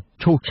ហ៊ុន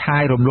ឈូសឆា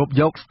យរំលោភ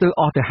យកស្ទើរ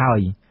អស់ទៅហើយ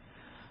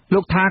លោ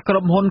កថាក្រុ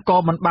មហ៊ុនក៏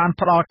មិនបាន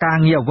ផ្ដល់ការ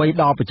ងារអ្វី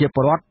ដល់ប្រជាព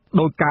លរដ្ឋ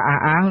ដោយការអះ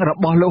អាងរ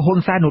បស់លោកហ៊ុន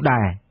សែននោះ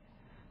ដែរ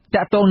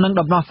តាក់ទងនឹង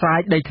ដំណោះស្រាយ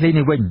ដីធ្លី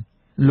នេះវិញ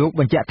លោក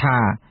បញ្ជាក់ថា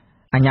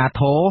អាជ្ញា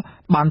ធរ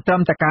បានត្រឹ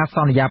មតែការស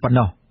ន្យាប៉ុណ្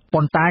ណោះ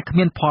ប៉ុន្តែគ្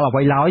មានផលអ្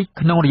វីឡើយ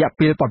ក្នុងរយៈ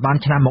ពេលប្រហែល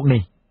ឆ្នាំមក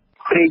នេះ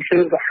ព្រៃឈើ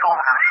ក៏អ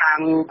ស់អាហា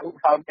រ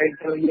ផលព្រៃ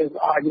ឈើយើង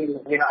អស់យើង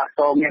វាអត់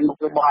តមានមុខ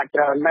របរច្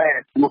រើនដែរ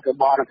មុខរ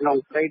បរនៅក្នុង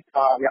ព្រៃ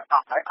ក៏វាអ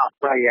ស់ហើយអស់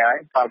ព្រៃហើយ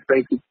ផលព្រៃ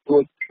ទីទួ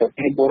ច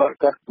ពីបុរដ្ឋ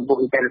ក៏កំពុង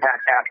តែថា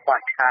ការខ្វះ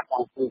ខាតអ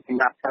ង្គស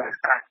ម្រាប់ប្រើ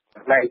ប្រាស់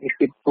តែ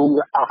ទីទូ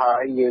វាអស់ហើ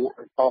យយើង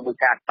តបង្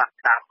កើតបាក់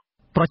តាប់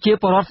ប្រជា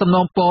ពលរដ្ឋសំ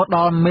ណូមពរដ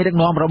ល់មេដឹក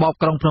នាំរបប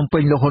ក្រុងភ្នំពេ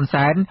ញលោកហ៊ុន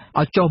សែន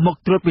ឲ្យចុះមក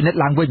ត្រួតពិនិត្យ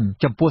ឡើងវិញ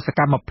ចំពោះសក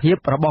ម្មភាព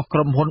របស់ក្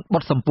រុមហ៊ុនបុ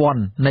តសម្ព័ន្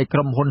ធនៃក្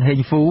រុមហ៊ុនហេង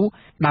ហ្វូ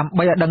ដើម្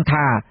បីឲ្យដឹង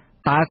ថា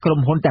តើក្រុម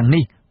ហ៊ុនទាំង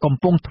នេះកំ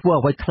ពុងធ្វើ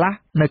អ្វីខ្លះ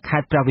នៅខេ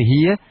ត្តព្រះវិ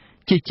ហារ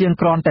ជាជាង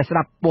គ្រាន់តែស្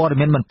ដាប់ព័ត៌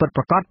មានមិនពិត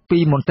ប្រាកដពី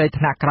មន្ត្រី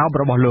ថ្នាក់ក្រោម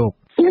របស់លោក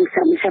ខ្ញុំ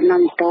សូមសំណូ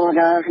មពរ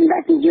ដល់សម្ដេ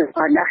ចនាយក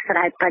ឲ្យដោះស្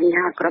រាយបញ្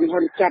ហាក្រុម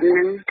ហ៊ុនចិនហ្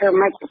នឹងធ្វើ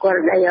ម៉េចប្រគល់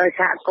ដីឲ្យ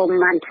សហគមន៍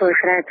បានធ្វើ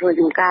ស្រែធ្វើ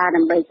ចម្ការ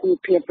ដើម្បីជីវ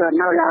ភាពរស់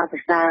នៅល្អប្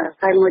រសើរ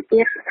ហើយមួយ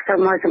ទៀតសូ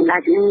មឲ្យសម្ដេ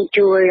ចនឹង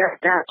ជួយ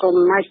សហគម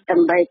ន៍ម៉េចដើ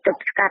ម្បីទ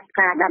ប់ស្កាត់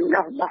ការដាំ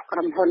ដុះរបស់ក្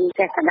រុមហ៊ុន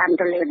ចេះតែដាំ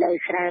ទៅលើដី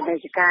ស្រែដី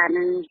ចការហ្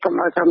នឹងកុំ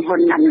ឲ្យក្រុមហ៊ុន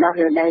ដាំដុះ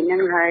លើដីហ្នឹ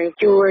ងហើយ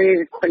ជួយ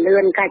ពន្លឿ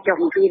នការចុះ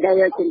ពីដី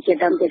ឲ្យជនជាតិ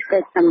ដើមភាគតិ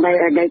ចដើម្បី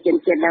ឲ្យដីជន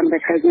ជាតិដើមភា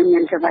គតិចមា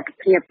នសុវត្ថិ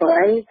ភាពព្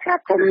រោះសហ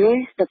គមន៍នេះ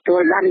ទទួ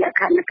លបានលក្ខ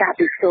ខណ្ឌការ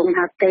ពីក្រសួង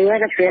ហៅ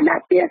ទេពេលដា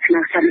ក់ពាក្យក្នុ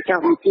ងសិនចុះ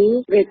បញ្ជី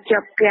វាជា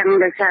ប់គាំង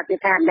ដោយសារពី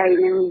ថាដី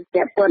នឹង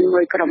ជាពន្ធ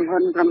មួយក្រុមហ៊ុ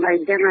នក្រុមអី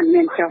ចឹងអត់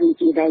មានចុះបញ្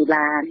ជីដី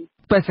បាន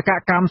បេសក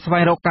កម្មស្វែ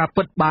ងរកការ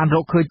ពិតបានរ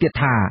កឃើញទៀត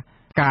ថា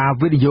ការ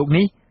វិនិយោគ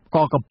នេះ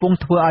ក៏កំពុង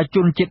ធ្វើឲ្យជ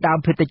នជាតិដើម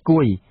ភាគតិចគួ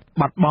យ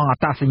បាត់បង់អ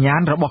ត្តសញ្ញា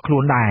ណរបស់ខ្លួ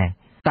នដែរ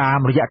តាម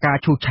រយៈការ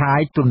ឈូសឆាយ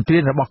ទុនទ្រា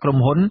នរបស់ក្រុម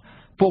ហ៊ុន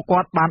ពួកគា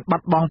ត់បានបា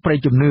ត់បង់ព្រៃ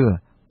ជំនឿ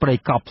ព្រៃ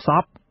កប់ស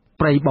ព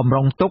ព្រៃបំ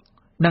រុងទុក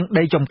និង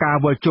ដីចំការ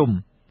វិលជុំ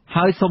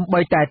ហើយសូម្បី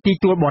តែទី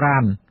ទួលបុរា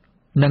ណ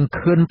និង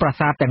ខឿនប្រា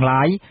សាទទាំង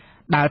ឡាយ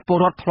ដែលពល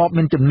រដ្ឋធ្លាប់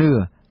មានជំនឿ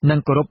និង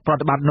គោរពប្រ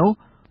តិបត្តិនោះ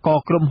ក៏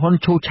ក្រុមហ៊ុន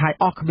ឈូសឆាយ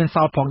អស់គ្មានស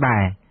ល់ផងដែ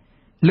រ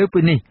លើ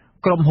ពីនេះ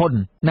ក្រុមហ៊ុន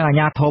និងអាជ្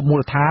ញាធរមូ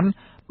លដ្ឋាន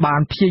បា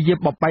នព្យាយាម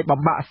បំបែកបំ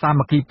បាក់សា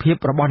មគ្គីភាព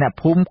របស់អ្នក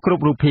ភូមិគ្រ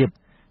ប់រូបភាព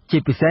ជា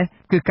ពិសេស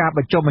គឺការប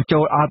ញ្ចុះបញ្ចូ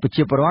លឲ្យប្រ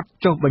ជាពលរដ្ឋ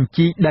ចុះបញ្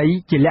ជីដី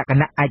ជាលក្ខ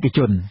ណៈឯកជ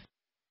ន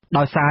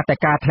ដោយសារតែ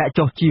ការធ្លាក់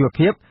ចុះជីវ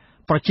ភាព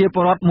ប្រជាព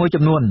លរដ្ឋមួយ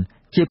ចំនួន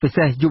ជាពិ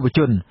សេសយុវជ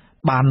ន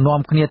បាន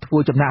នាំគ្នាធ្វើ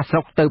ចំណាកស្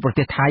រុកទៅប្រ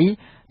ទេសថៃ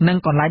និង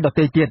កន្លែងដ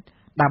ទៃទៀត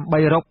ដើម្បី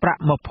រកប្រា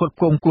ក់មកផ្គត់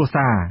ផ្គង់គ្រួ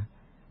សារ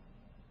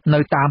នៅ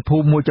តាមភូ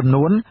មិមួយចំ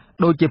នួន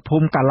ដូចជាភូ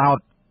មិកាឡោត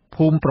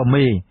ភូមិប្រ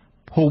មេ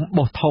ភូមិ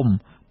បោះធំ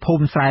ភូ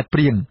មិស្រែព្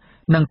រៀង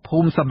និងភូ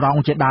មិសំរោង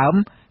ជាដើម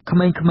ក្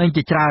មេងៗ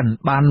ជាច្រើន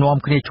បាននាំ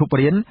គ្នាឈប់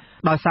រៀន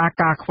ដោយសារ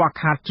ការខ្វះ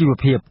ខាតជីវ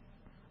ភាព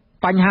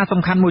បញ្ហា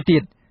សំខាន់មួយទៀ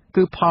ត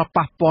គឺផល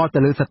ប៉ះពាល់ទៅ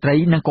លើស្ត្រី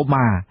និងកុ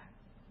មារ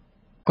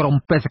ក្រម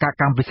បេសក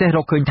កម្មពិសេសរ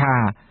កឃើញថា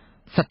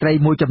ស្ត្រី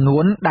មួយចំនួ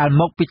នដែល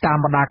មកពីតាម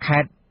បណ្ដាខេ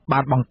ត្ត បា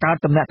នបង្កើត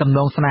ទំនាក់ទំន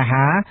ងស្នេ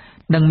ហា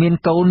និងមាន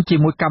កូនជា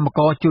មួយកម្មក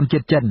រជនជា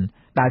តិចិន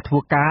ដែលធ្វើ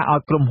ការឲ្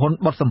យក្រុមហ៊ុន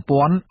បត់សម្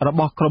ព័ន្ធរប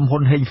ស់ក្រុមហ៊ុ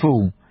នហេងហ្វូ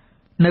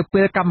នៅ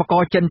ពេលកម្មក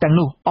រចិនទាំង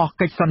នោះអស់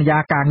កិច្ចសន្យា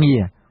ការងា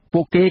រពួ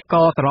កគេ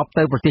ក៏ត្រឡប់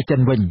ទៅប្រទេសចិ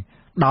នវិញ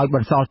ដោយប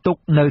ន្សល់ទុក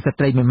នៅស្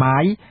ត្រីមេម៉ា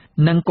យ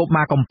និងកុ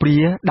មារកំព្រា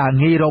ដែល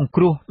ងាយរង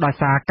គ្រោះដោយ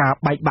សារការ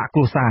បែកបាក់គ្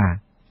រួសារ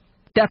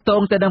តាក់ទ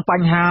ងទៅនឹងប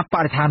ញ្ហាប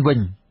រិស្ថានវិញ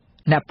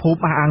អ្នកភូមិ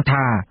អះអាង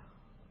ថា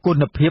គុ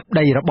ណភាព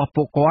ដីរបស់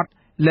ពួកគាត់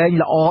លែង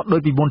ល្អដូ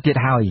ចពីមុនទៀត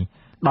ហើយ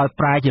ដោយ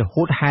ប្រែជា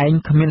ហួតហែង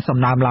គ្មានសំ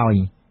ណើមឡើយ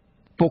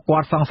ពួកគា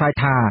ត់សង្ស័យ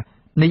ថា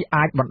នេះ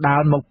អាចបណ្ដា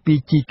លមកពី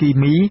ជីគី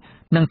មី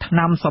និងថ្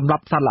នាំសម្លា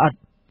ប់សត្វល្អិត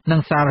និ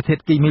ងសារធា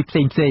តុគីមីផ្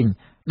សេងៗ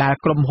ដែល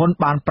ក្រុមហ៊ុន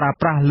បានប្រើ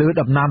ប្រាស់លើ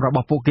ដំណាំរប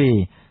ស់ពួកគេ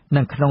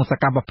និងក្នុងស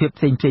កម្មភាព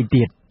ផ្សេងៗ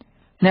ទៀត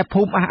អ្នក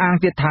ភូមិអះអាង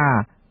ទៀតថា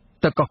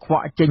ទឹកកខ្វ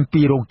ក់ចេញ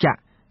ពីរោងចក្រ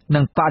និ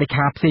ងបរិក្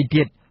ខារផ្សេង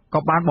ទៀតក៏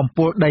បានបំ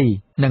ពុលដី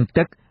និង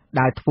ទឹក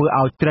ដែលធ្វើ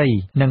ឲ្យត្រី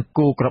និង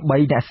គោក្របី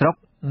អ្នកស្រុក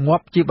ងា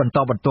ប់ជាបន្ត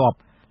បន្ទាប់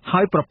ហើ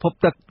យប្រភព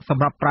ទឹកស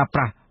ម្រាប់ប្រើប្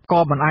រាស់ក៏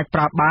មិនអាចប្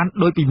រើបាន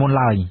ដូចពីមុន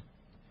ឡើយ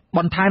ប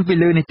ន្ថែមពី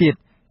លើនេះទៀត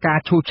ការ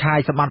ឈូសឆាយ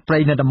សម្បត្តិព្រៃ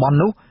នៅតំបន់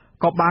នោះ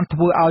ក៏បានធ្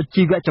វើឲ្យ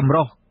ជីវៈចម្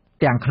រុះ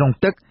ទាំងក្នុង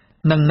ទឹក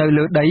និងនៅ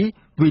លើដី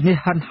វិនិច្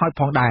ឆ័យហិនហោច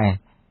ផងដែរ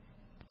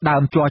ដើ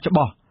មជ័រច្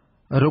បោះ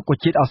រុក្ខ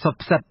ជាតិឱសថ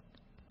ផ្សិត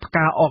ផ្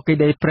កាអ័រគី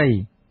ដេព្រៃ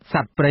ស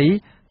ត្វព្រៃ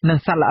និង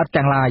សត្វល្អិត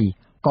ទាំងឡាយ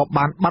ក៏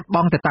បានបាត់ប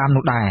ង់ទៅតាម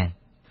នោះដែរ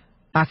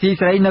អាស៊ី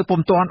សេរីនៅ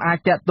ពុំទាន់អាច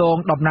តាក់ទង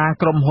តំណាង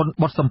ក្រុមហ៊ុន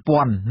បុតសម្ព័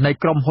ន្ធនៃ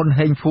ក្រុមហ៊ុន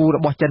ហេងហ្វូរ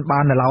បស់ចិនបា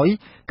ននៅឡើយ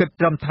គិត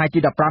ត្រឹមថ្ងៃទី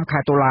15ខែ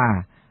តុលា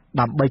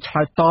ដើម្បីឆ្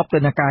លើយតបទៅ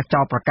នឹងការ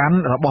ចោទប្រកាន់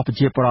របស់ប្រ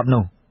ជាពលរដ្ឋ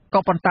នោះក៏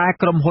ប៉ុន្តែ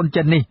ក្រុមហ៊ុន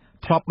ចិននេះ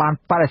ធ្លាប់បាន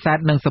បដិសេធ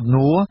នឹងសំ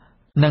ណួរ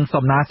និង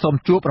សំណើសុំ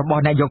ជួបរប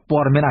ស់អ្នកយកព័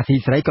ត៌មានអាស៊ី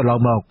សេរីក៏ឡើង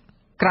មក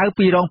ក្រៅ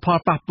ពីរងផល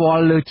ប៉ះពា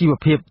ល់លើជីវ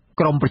ភាព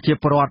ក្រមប្រជា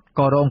ពលរដ្ឋ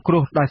ក៏រងគ្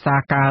រោះដោយសារ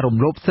ការរំ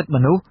លោភសិទ្ធិម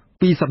នុស្ស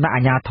ពីសំណាក់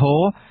អាជ្ញាធរ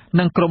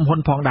និងក្រុមហ៊ុន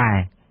ផងដែរ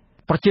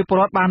ប្រជាពល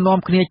រដ្ឋបាននាំ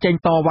គ្នាចេញ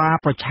តវ៉ា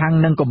ប្រឆាំង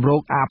នឹងគម្រោ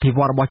ងអភិវ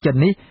ឌ្ឍរបស់ចិន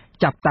នេះ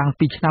ចាប់តាំង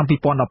ពីឆ្នាំ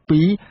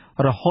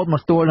2012រហូតម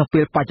កទល់នឹង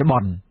ពេលបច្ចុប្ប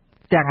ន្ន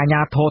ទាំងអាជ្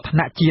ញាធរថ្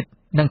នាក់ជាតិ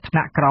និងថ្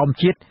នាក់ក្រោម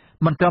ជាតិ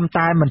មិនត្រឹម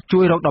តែមិនជួ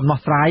យរកដំណោះ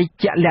ស្រាយ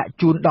ជាក់លាក់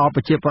ជូនដល់ប្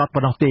រជាពលរដ្ឋ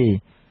ប៉ុណ្ណោះទេ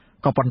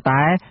ក៏ប៉ុន្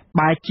តែ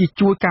បែរជា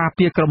ជួយការ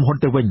ពារក្រុមហ៊ុន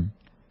ទៅវិញ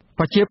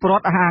ប្រជាពលរ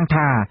ដ្ឋអះអាង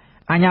ថា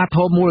អាជ្ញាធ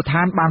រមូលដ្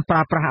ឋានបានប្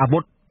រើប្រាស់អាវុ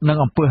ធនិង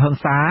អំពើហិង្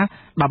សា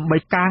ដើម្បី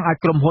កាងឲ្យ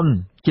ក្រុមហ៊ុន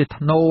ជា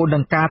ថ្នូរនឹ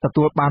ងការទ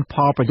ទួលបានផ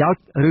លប្រយោជ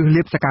ន៍ឬ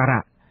លាភសក្កា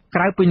រៈ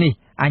ក្រៅពីនេះ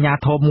អាជ្ញា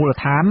ធរមូល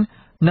ដ្ឋាន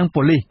និង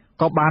ប៉ូលីស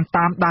ក៏បាន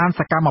តាមដាន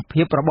សកម្ម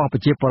ភាពរបស់ប្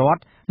រជាពលរដ្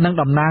ឋនិង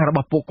តំណាងរប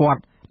ស់ពួកគាត់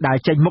ដែល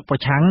ចេញមុខប្រ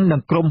ឆាំងនឹ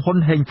ងក្រុមហ៊ុន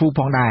ហេងហ្វូផ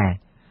ងដែរ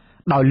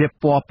ដោយលាប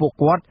ពណ៌ពួក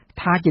គាត់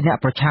ថាជាអ្នក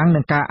ប្រឆាំងនឹ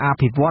ងការអ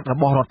ភិវឌ្ឍរ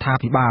បស់រដ្ឋា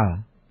ភិបាល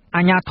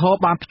អាជ្ញាធរ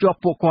បានភ្ជាប់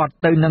ពួកគាត់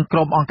ទៅនឹងក្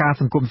រុមអង្គការ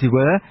សង្គមស៊ី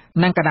វិល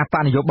និងគណៈបក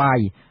នយោបាយ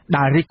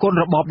ដែលរិះគន់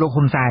របបលោក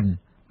ហ៊ុនសែន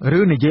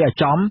ឬនិយាយឲ្យ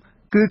ចំ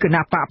គឺគ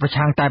ណៈបកប្រ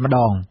ឆាំងតែម្ដ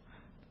ង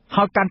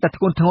ហើយកាន់តែ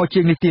ធ្ងន់ធ្ងរ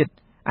ជាងនេះទៀត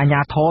អាជ្ញា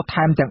ធរ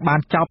ថែមទាំងបាន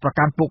ចោទប្រ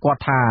កាន់ពួកគា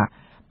ត់ថា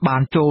បា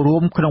នចូលរួ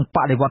មក្នុងប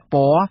ដិវត្តព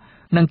ណ៌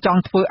និងច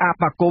ង់ធ្វើអ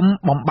បគម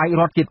បំបែក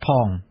រដ្ឋទៀតផ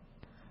ង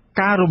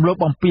ការរំលោភ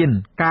បំពាន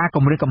ការ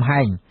គំរាមកំ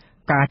ហែង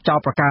ការចោទ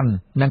ប្រកាន់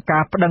និងកា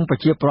រប្តឹងប្រ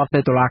ជាពលរដ្ឋទៅ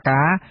តុលាកា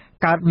រ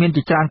កើតមាន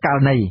ជាច្រើនករ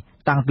ណី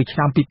តាំងពីឆ្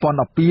នាំ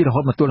2012រហូ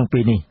តមកទល់នឹងពេ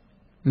លនេះ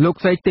លោក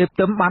ស្រីទេព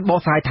ទឹមបានបក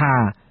ស្រាយថា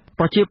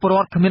ប្រជាពលរ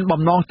ដ្ឋគ្មាន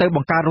បំណងទៅប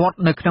ង្កើតរដ្ឋ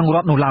នៅក្នុងរ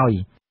ដ្ឋនោះឡើយ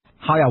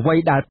ហើយអ្វី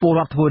ដែលពលរ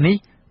ដ្ឋធ្វើនេះ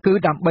គឺ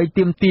ដើម្បី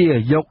ទាមទារ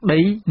យកដី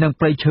និង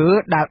ព្រៃឈើ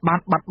ដែលបាន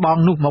បាត់ប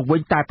ង់នោះមកវិ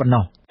ញតែប៉ុណ្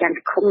ណោះទាំង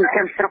ឃុំ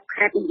ទាំងស្រុក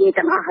ខេត្តនិយាយ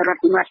ទាំងអស់រ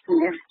ដ្ឋមាត់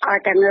នេះឲ្យ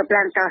តែងើប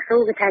ឡើងតស៊ូ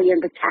គឺថាយើង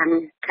ប្រឆាំង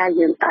ថា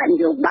យើងតន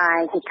យោបាយ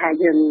គឺថា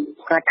យើង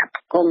គាត់អប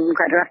គុំ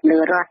គាត់រត់លើ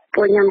រដ្ឋ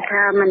ពួកខ្ញុំ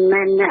ថាមិន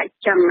មែនអ្នក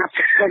ចង់អប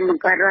គុំ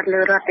គាត់រត់លើ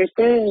រដ្ឋ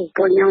ទេ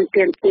ពួកខ្ញុំ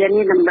ទាមទារ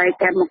នេះដើម្បី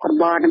តែមុខរ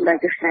បរដើម្បី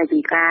ទៅស្រ័យច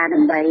ង្ការដើ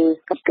ម្បី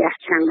កាពះ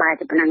ឆ្នាំងបាយ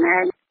ទៅប៉ុណ្ណឹងឯ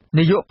ង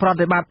នាយកប្រ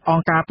តិបត្តិអ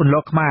ង្គការពន្ល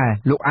កខ្មែរ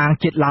លោកអាង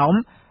ជាតិឡោម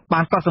បា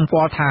នកត់សម្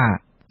គាល់ថា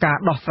ការ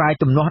ដោះស្រាយ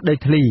ទំនាស់ដី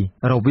ធ្លី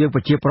រវាងប្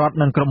រជាពលរដ្ឋ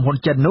និងក្រុមហ៊ុន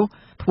ចិននោះ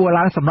ធ្វើ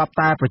ឡើងសម្រាប់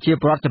តែប្រជា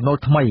ពលរដ្ឋចំណូល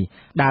ថ្មី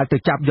ដែលទៅ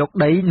ចាប់យក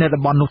ដីនៅ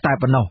តំបន់នោះតែ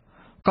ប៉ុណ្ណោះ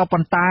ក៏ប៉ុ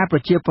ន្តែប្រ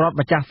ជាពលរដ្ឋ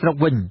ម្ចាស់ស្រុក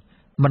វិញ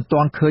មិន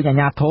ទាន់ឃើញអាជ្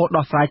ញាធរ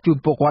ដោះស្រាយជូន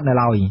ពួកគាត់នៅ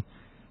ឡើយ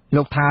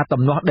លោកថា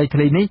ទំនាស់ដីធ្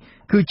លីនេះ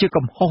គឺជា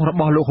កំហុសរ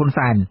បស់លោកហ៊ុន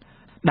សែន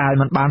ដែល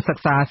មិនបានសិ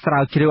ក្សាស្រា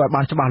វជ្រាវឲ្យ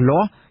បានច្បាស់លា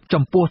ស់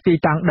ចំពោះទី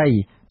តាំងដី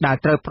ដែល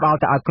ត្រូវផ្ដល់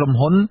ទៅឲ្យក្រុម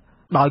ហ៊ុន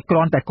ដោយគ្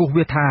រាន់តែគូស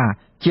វាសថា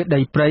ជាដី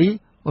ព្រៃ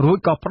រួច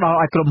ក៏ផ្ដល់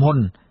ឲ្យក្រុមហ៊ុន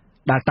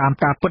ដែលតាម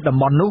ការពិតតំ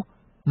បន់នោះ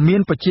មា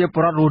នប្រជាពល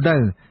រដ្ឋរស់នៅ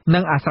និ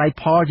ងអាស្រ័យ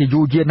ផលជា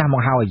យូរយារណាស់ម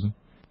កហើយ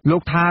លោ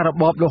កថារ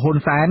បបលោកហ៊ុន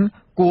សែន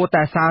គួរ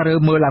តែសាររើ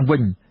មើលឡើងវិ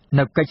ញ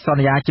នៅកិច្ចស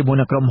ន្យាជាមួយ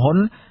នឹងក្រុមហ៊ុន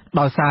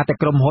ដោយសារតែ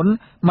ក្រុមហ៊ុន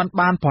មិន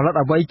បានផលិត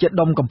អ្វីជា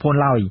ដុំកំភួន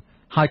ឡើយ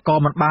ហើយក៏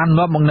មិនបាន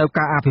នាំមកនូវ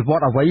ការអភិវឌ្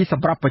ឍអ្វីស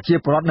ម្រាប់ប្រជា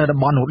ពលរដ្ឋនៅតំ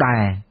បន់នោះដែ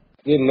រ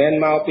វាមិនមែន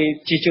មកពី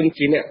ជីជន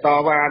ជាអ្នកត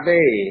វ៉ាទេ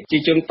ជី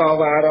ជនត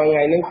វ៉ារាល់ថ្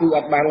ងៃហ្នឹងគឺអ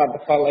ត់បានលទ្ធ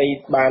ផលអី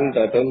បាន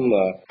ទៅ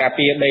ការ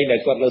ពារដីដែល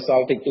គាត់នៅស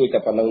ល់តិចតួចតែ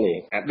ប៉ុណ្្នឹងទេ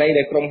អាដី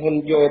ដែលក្រុមហ៊ុន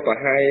យកប្រ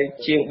ហែល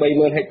ជាង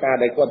 30,000 ហិកតា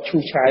ដែលគាត់ឈូ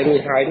សឆាយរួច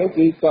ហើយហ្នឹង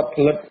គឺគាត់ផ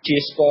លិតជា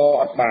ស្ករ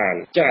អត់បាន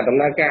អញ្ចឹងដំ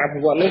ណើរការអភិ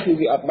វឌ្ឍហ្នឹងគឺ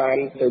វាអត់បាន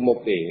ទៅមុខ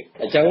ទេ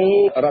អញ្ចឹង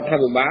រដ្ឋា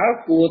ភិបាល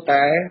គួរ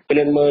តែពិ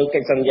និត្យមើលកិ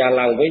ច្ចសន្យា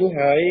ឡើងវិញ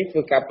ហើយធ្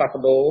វើការផ្លាស់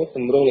ប្ដូរទ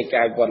ម្រង់នៃ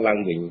ការវិវត្តឡើង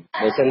វិញ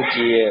បើសិន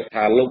ជា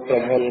ថាលោកក្រុ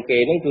មហ៊ុនគេ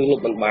ហ្នឹងគឺលោក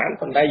មិនបាន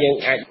ប៉ុន្តែយើង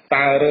អាច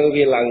តើរើ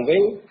វាឡើងវិ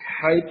ញ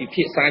ហើយពិ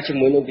ភាក្សាជា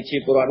មួយនឹងប្រជា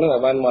ពលរដ្ឋនឹងឲ្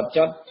យបានហ្មត់ច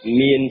ត់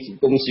មានស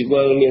ង្គមស៊ី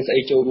វិលមានស្អី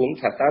ចូលរួម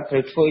ថាតើត្រូ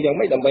វធ្វើយ៉ាង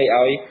ម៉េចដើម្បី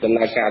ឲ្យដំ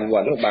ណើរការអភិវ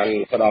ឌ្ឍនោះបាន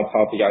ផ្ដល់ផ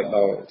លប្រយោជន៍ដ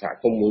ល់សហ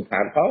គមន៍មូលដ្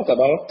ឋានផងក៏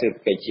ដល់សេដ្ឋ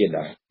កិច្ចជាតិ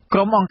ដែរក្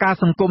រុមអង្គការ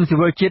សង្គមស៊ី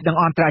វិលជាតិនិង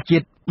អន្តរជា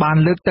តិបាន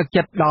លើកទឹក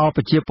ចិត្តដល់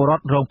ប្រជាពលរ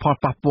ដ្ឋរងផល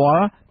ប៉ះពា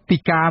ល់ពី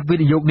ការវិ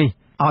និយោគនេះ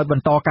ឲ្យប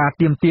ន្តការ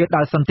ទាមទារ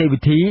ដោយសន្តិវិ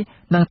ធី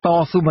និងត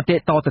ស៊ូមតិត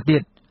ទៅទៀ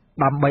ត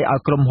ដើម្បីឲ្យ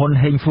ក្រុមហ៊ុន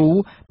ហេងហ្វូ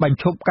បញ្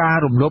ឈប់ការ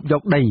រំលោភយ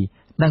កដី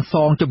និងស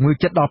ងជំងឺ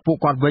ចិត្តដល់ពួក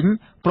គាត់វិញ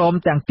ព្រម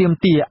ទាំងទាម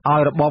ទារឲ្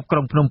យរបបក្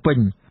រុងភ្នំពេញ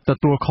ទ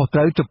ទួលខុសត្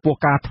រូវចំពោះ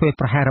ការធ្វេស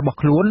ប្រហែសរបស់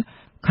ខ្លួន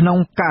ក្នុង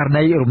ករ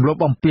ណីរំលោភ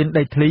បំពាន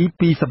ដីធ្លី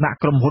ពីសំណាក់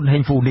ក្រុមហ៊ុនហេ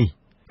ងហ្វូនេះ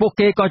ពួក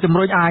គេក៏ជំ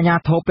រុញឲ្យអាជ្ញា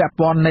ធរពាក់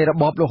ព័ន្ធនៃរ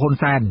បបលោកហ៊ុន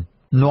សែន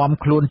នាំ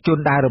ខ្លួនជន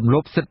ដែលរំលោ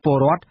ភសិទ្ធិពល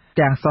រដ្ឋ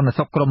ទាំងសន្តិ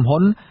សុខក្រុមហ៊ុ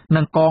ន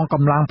និងកងក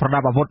ម្លាំងប្រដា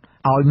ប់អាវុធ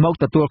ឲ្យមក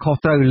ទទួលខុស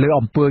ត្រូវលើ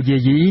អំពើយា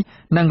យី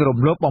និងរំ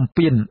លោភបំ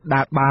ពាន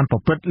ដែលបានប្រ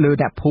ព្រឹត្តលើ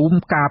អ្នកភូមិ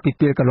កាលពី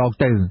ពេលកន្លង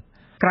ទៅ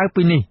ក្រៅ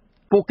ពីនេះ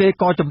ពួកគេ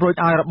ក៏ជំរុញ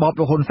ឲ្យរបប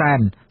លោកហ៊ុនសែន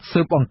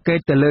ស៊ើបអង្កេត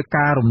ទៅលើ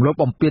ការរំលោភ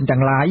បំពានទាំ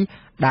ងឡាយ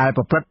ដែល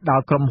ប្រព្រឹត្តដោ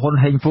យក្រុមហ៊ុន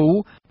ហេងហ្វូ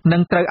និ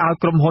ងត្រូវឲ្យ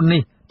ក្រុមហ៊ុន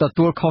នេះទ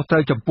ទួលខុសត្រូ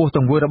វចំពោះទ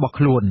ង្វើរបស់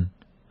ខ្លួន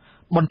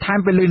បន្ថែម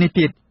ពីលើនេះ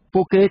ទៀត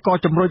ពួកគេក៏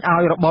ជំរុញឲ្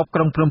យរបបក្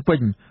រុងភ្នំពេញ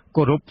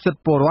គោរពសិទ្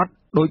ធិពលរដ្ឋ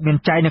ដោយមាន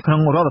ចែងនៅក្នុ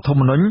ងរដ្ឋធ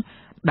ម្មនុញ្ញ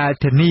ដែល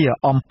ធានា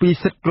អំពី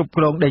សិទ្ធិគ្រប់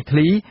គ្រងដីធ្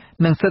លី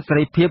និងសិទ្ធិសេ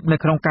រីភាពនៅ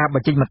ក្នុងការប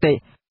ញ្ចេញមតិ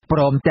ព្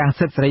រមទាំង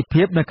សិទ្ធិសេរី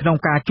ភាពនៅក្នុង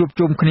ការជួប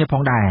ជុំគ្នាផ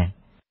ងដែរ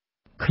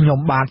ខ្ញុំ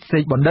បាទសេ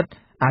កបណ្ឌិត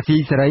អាស៊ី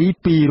សេរី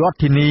ពីរដ្ឋ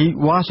ធានី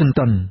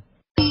Washington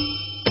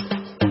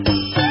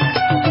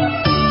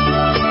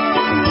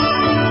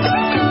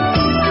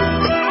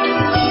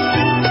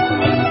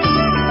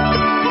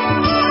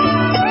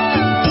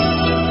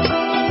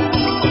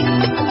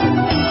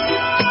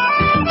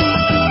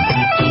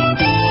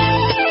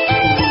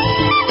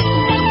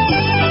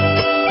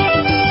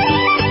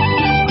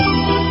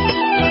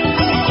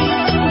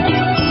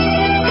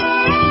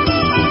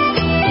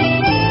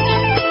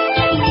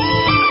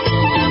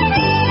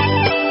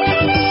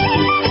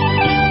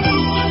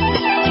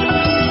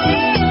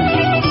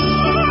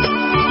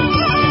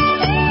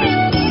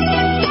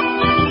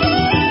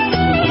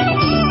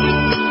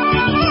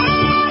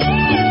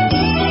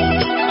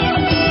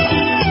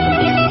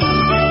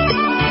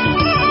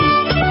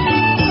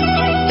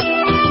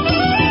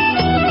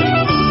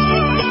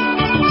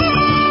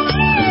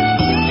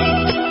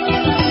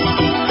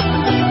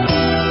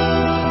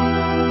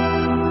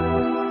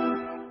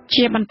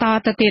ជាបន្ត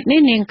ទៅទៀតនេះ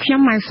នាងខ្ញុំ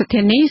ម៉ៅសុ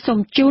ធានីសូម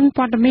ជូន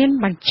ព័ត៌មាន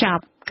បញ្ច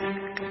ប់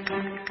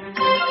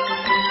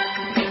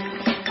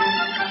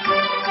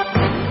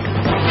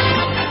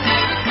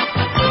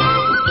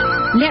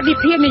អ្នកវិ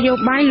ភាគនយោ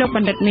បាយលោកប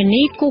ណ្ឌិតមី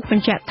នីគូសប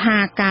ញ្ជាក់ថា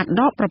ការ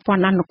ដកប្រព័ន្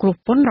ធអនុគ្រោះ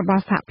ពន្ធរប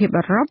ស់សហភាព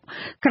អឺរ៉ុប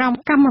ក្រោម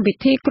កម្មវិ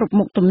ធីគ្រប់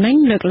មុខទំនិញ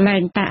លើកលែ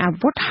ងតែអា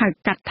វុធហៅ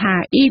កាត់ថា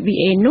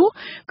EBA នោះ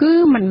គឺ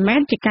មិនមែ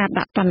នជាការ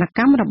ដាក់ទណ្ឌក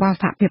ម្មរបស់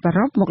សហភាពអឺ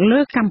រ៉ុបមកលើ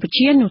កម្ពុ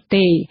ជានោះ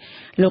ទេ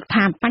លោក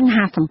ថាបញ្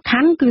ហាសំខា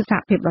ន់គឺសហ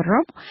ភាពអឺ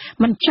រ៉ុប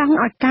មិនចង់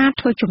ឲ្យការ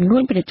ធ្វើជំនួ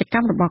ញពាណិជ្ជក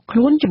ម្មរបស់ខ្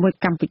លួនជាមួយ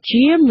កម្ពុ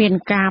ជាមាន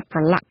ការប្រ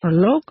ឡាក់ប្រ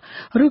ឡូក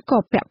ឬក៏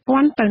ពាក់ព័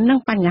ន្ធទៅនឹង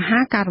បញ្ហា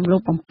ការរំលោ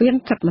ភបំពាន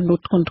សិទ្ធិមនុស្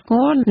សធ្ងន់ធ្ង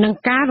រនិង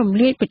ការរំ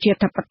លាយប្រជា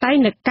ធិបតេយ្យ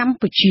នៅកម្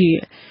ពុជា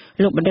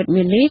លោកបណ្ឌិត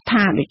មានន័យ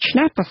ថាដូច្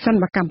នេះប្រសិន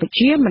បើកម្ពុ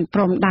ជាមិនព្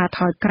រមដើរថ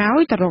យក្រោយ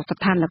ទៅរក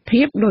ស្ថាន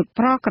ភាពដោយ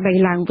ប្រក្រតី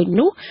ឡើងវិញ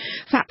នោះ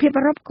សហភាព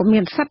អឺរ៉ុបក៏មា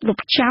នសិទ្ធិលុប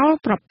ចោល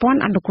ប្រព័ន្ធ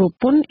អនុគ្រោះ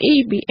ពន្ធ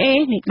EBA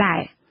នេះដែ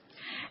រ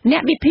អ្ន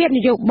កវិភាគន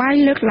យោបាយ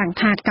លើកឡើង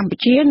ថាកម្ពុ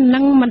ជានឹ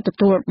ងមិនទ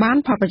ទួលបាន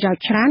ផលប្រយោជ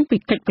ន៍ច្រើនពី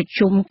កិច្ចប្រ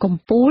ជុំកំ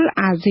ពូល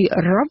អាស៊ី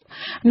អឺរ៉ុប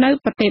នៅ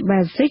ប្រទេសបែ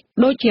លហ្សិក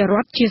ដូចជារ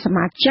ដ្ឋជាស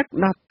មាជិក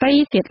ដទៃ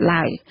ទៀត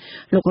ឡើយ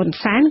លោកហ៊ុន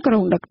សែនក្រុ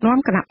ងដឹកនាំ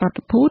គណៈប្រ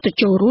តិភូទៅ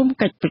ចូលរួម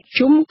កិច្ចប្រ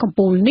ជុំកំ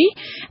ពូលនេះ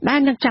ដែល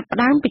នឹងចាប់ផ្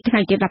ដើមពីថ្ងៃ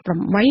ទី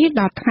18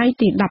ដល់ថ្ងៃ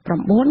ទី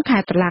19ខែ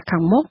តុលាខា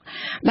ងមុខ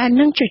ដែល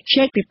នឹងជ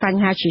ជែកពីប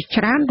ញ្ហាជា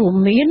ច្រើនរួម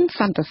មាន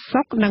សន្តិ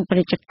សុខនិងពា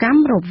ណិជ្ជកម្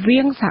មរវា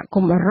ងសហគ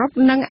មន៍អឺរ៉ុប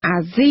និងអា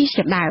ស៊ី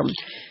ជាដើម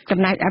ចំ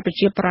ណែកឯប្រ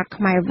ជាប្រដ្ឋ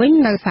ខ្មែរវិញ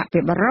នៅសហភា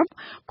ពអឺរ៉ុប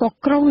ក៏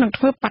ក្រុងនឹង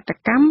ធ្វើបាត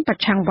កម្មប្រ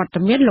ឆាំងវត្ត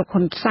មានលោក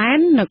ហ៊ុនសែន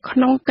នៅក្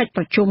នុងកិច្ច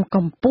ប្រជុំ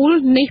កំពូល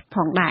នេះផ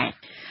ងដែរ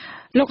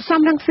លោក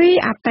សំរងស៊ី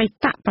អតី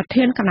តប្រ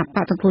ធានគណៈប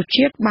ក្សសង្គ្រោះ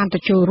ជាតិបានទៅ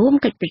ចូលរួម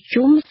កិច្ចប្រ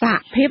ជុំសហ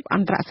ភាពអ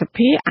ន្តរស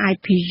ភា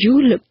IPU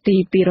លើកទី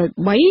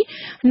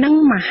203និង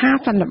មហា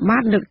សន្និបា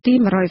តលើកទី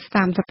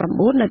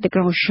139នៅទីក្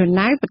រុង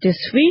Geneva ប្រទេស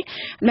ស្វីស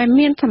ដែល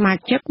មានសមា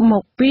ជិកម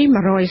កពី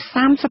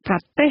130ប្រ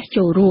ទេស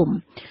ចូលរួម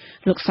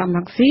លោកសំរ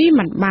ងស៊ី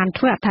មិនបាន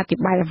ធ្វើអត្ថាធិ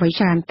ប្បាយអ្វី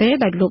ច្រើនទេ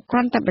ដោយលោកគ្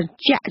រាន់តែបញ្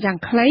ជាក់យ៉ាង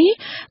ខ្លី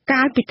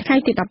កាលពីថ្ងៃ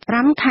ទី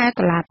15ខែ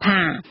តុលាថា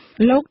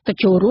លោកទៅ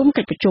ចូលរួម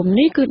កិច្ចប្រជុំ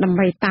នេះគឺដើម្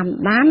បីតាម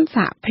ដានស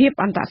ហភាព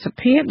អន្តរស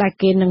ភាដែល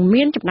គេនឹង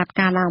មានចំណាត់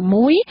ការណា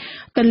មួយ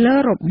ទៅលើ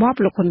របប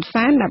លោកហ៊ុន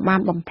សែនដែលបា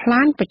នបំផ្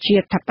លាញប្រជា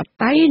ធិប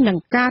តេយ្យនិង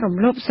ការរំ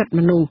លោភសិទ្ធិ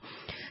មនុស្ស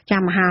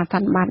មហាស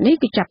ន្និបាតនេះ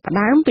គឺចាប់ផ្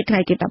ដើមពីថ្ងៃ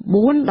ទី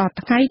14ដល់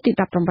ថ្ងៃទី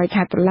18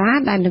ខែតុលា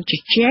ដែលនឹងជ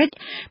ជែក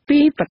ពី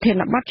ប្រធាន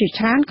បទជា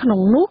ច្រើនក្នុង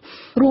នោះ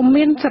រួម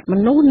មានសិទ្ធិម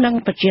នុស្សនិង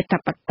ប្រជាធិ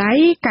បតេយ្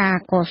យការ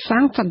កសា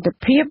ងសន្តិ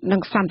ភាពនិ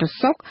ងសន្តិ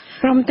សុខ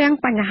ព្រមទាំង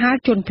បញ្ហា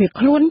ជនភៀស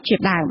ខ្លួនជា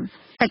ដើម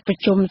កិច្ចប្រ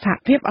ជុំសហ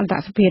ភាពអន្តរ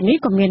សភានេះ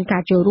ក៏មានកា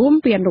រចូលរួម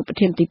ពីអនុប្រ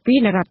ធានទី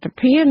2នៃរដ្ឋស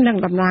ភានិង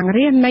តំណាង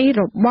រាស្ត្រនៃ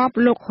របប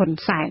លោកហ៊ុន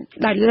សែន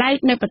ដោយឡែក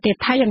នៅប្រទេស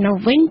ថៃឯនោះ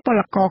វិញព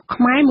លករ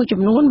ខ្មែរមួយ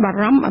ចំនួនបា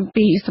រម្ភអំ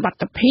ពីសុវត្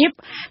ថិភាព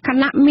ខ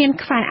ណៈមាន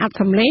ខ្សែអត្ថ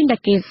សម្លេងដែល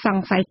គេស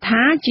ង្ស័យ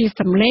ថាជា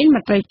សម្លេងម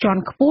ន្ត្រីជា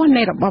ន់ខ្ពស់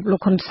នៃរបបលោ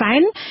កហ៊ុនសែ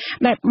ន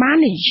ដែលបាន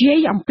និយាយ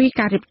អំពី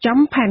ការរៀបចំ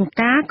ផែន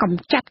ការក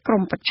ម្ចាត់ក្រុ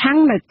មប្រឆាំង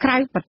នៅក្រៅ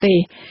ប្រទេស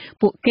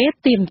ពួកគេ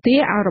ទាមទារ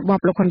ឲ្យរបប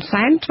លោកហ៊ុន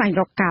សែនស្វែង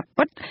រកការ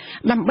ពិត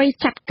ដើម្បី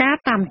ចាត់ការ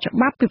តាមច្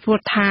បាប់ពីព្រោះ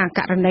ថាក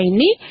រណី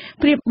នេះ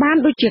ប្រៀបបាន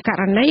ដូចជាក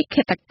រណី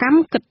ឃាតកម្ម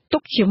គិតទុ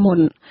កជាមុន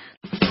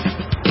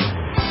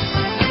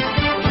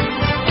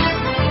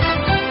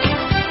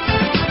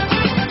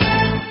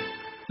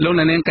លោក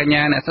អ្នកនាងកញ្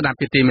ញាអ្នកស្ដាប់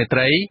ជាទីមេត្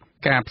រី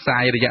ការផ្សា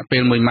យរយៈពេ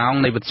ល1ម៉ោង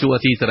នៃវិទ្យុអ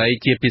ស៊ីសេរី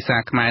ជាភាសា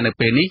ខ្មែរនៅ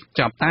ពេលនេះ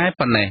ចប់តែ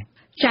ប៉ុណ្ណេះ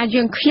ចា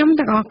យើងខ្ញុំ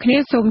ទាំងអស់គ្នា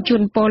សូមជូ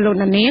នពរលោក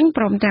អ្នកនាង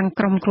ព្រមទាំង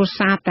ក្រុមគ្រួ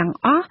សារទាំង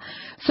អស់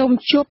សូម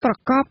ជួបប្រ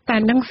កបតែ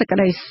នឹងសេចក្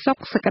តីសុខ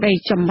សេចក្តី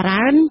ចម្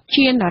រើន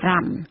ជានិរ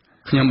ន្តរ៍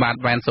ខ្ញុំបាទ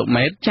វ៉ែនសុ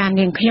មេតចា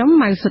នាងខ្ញុំ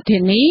ម៉ៅសុធា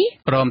នី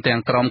ព្រមទាំ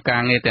ងក្រុមកា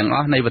រងារទាំងអ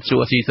ស់នៃវិទ្យុ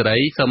អស៊ីសេរី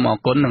សូមអរ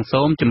គុណនិង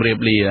សូមជម្រាប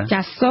លា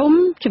ចាសូម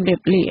ជម្រាប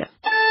លា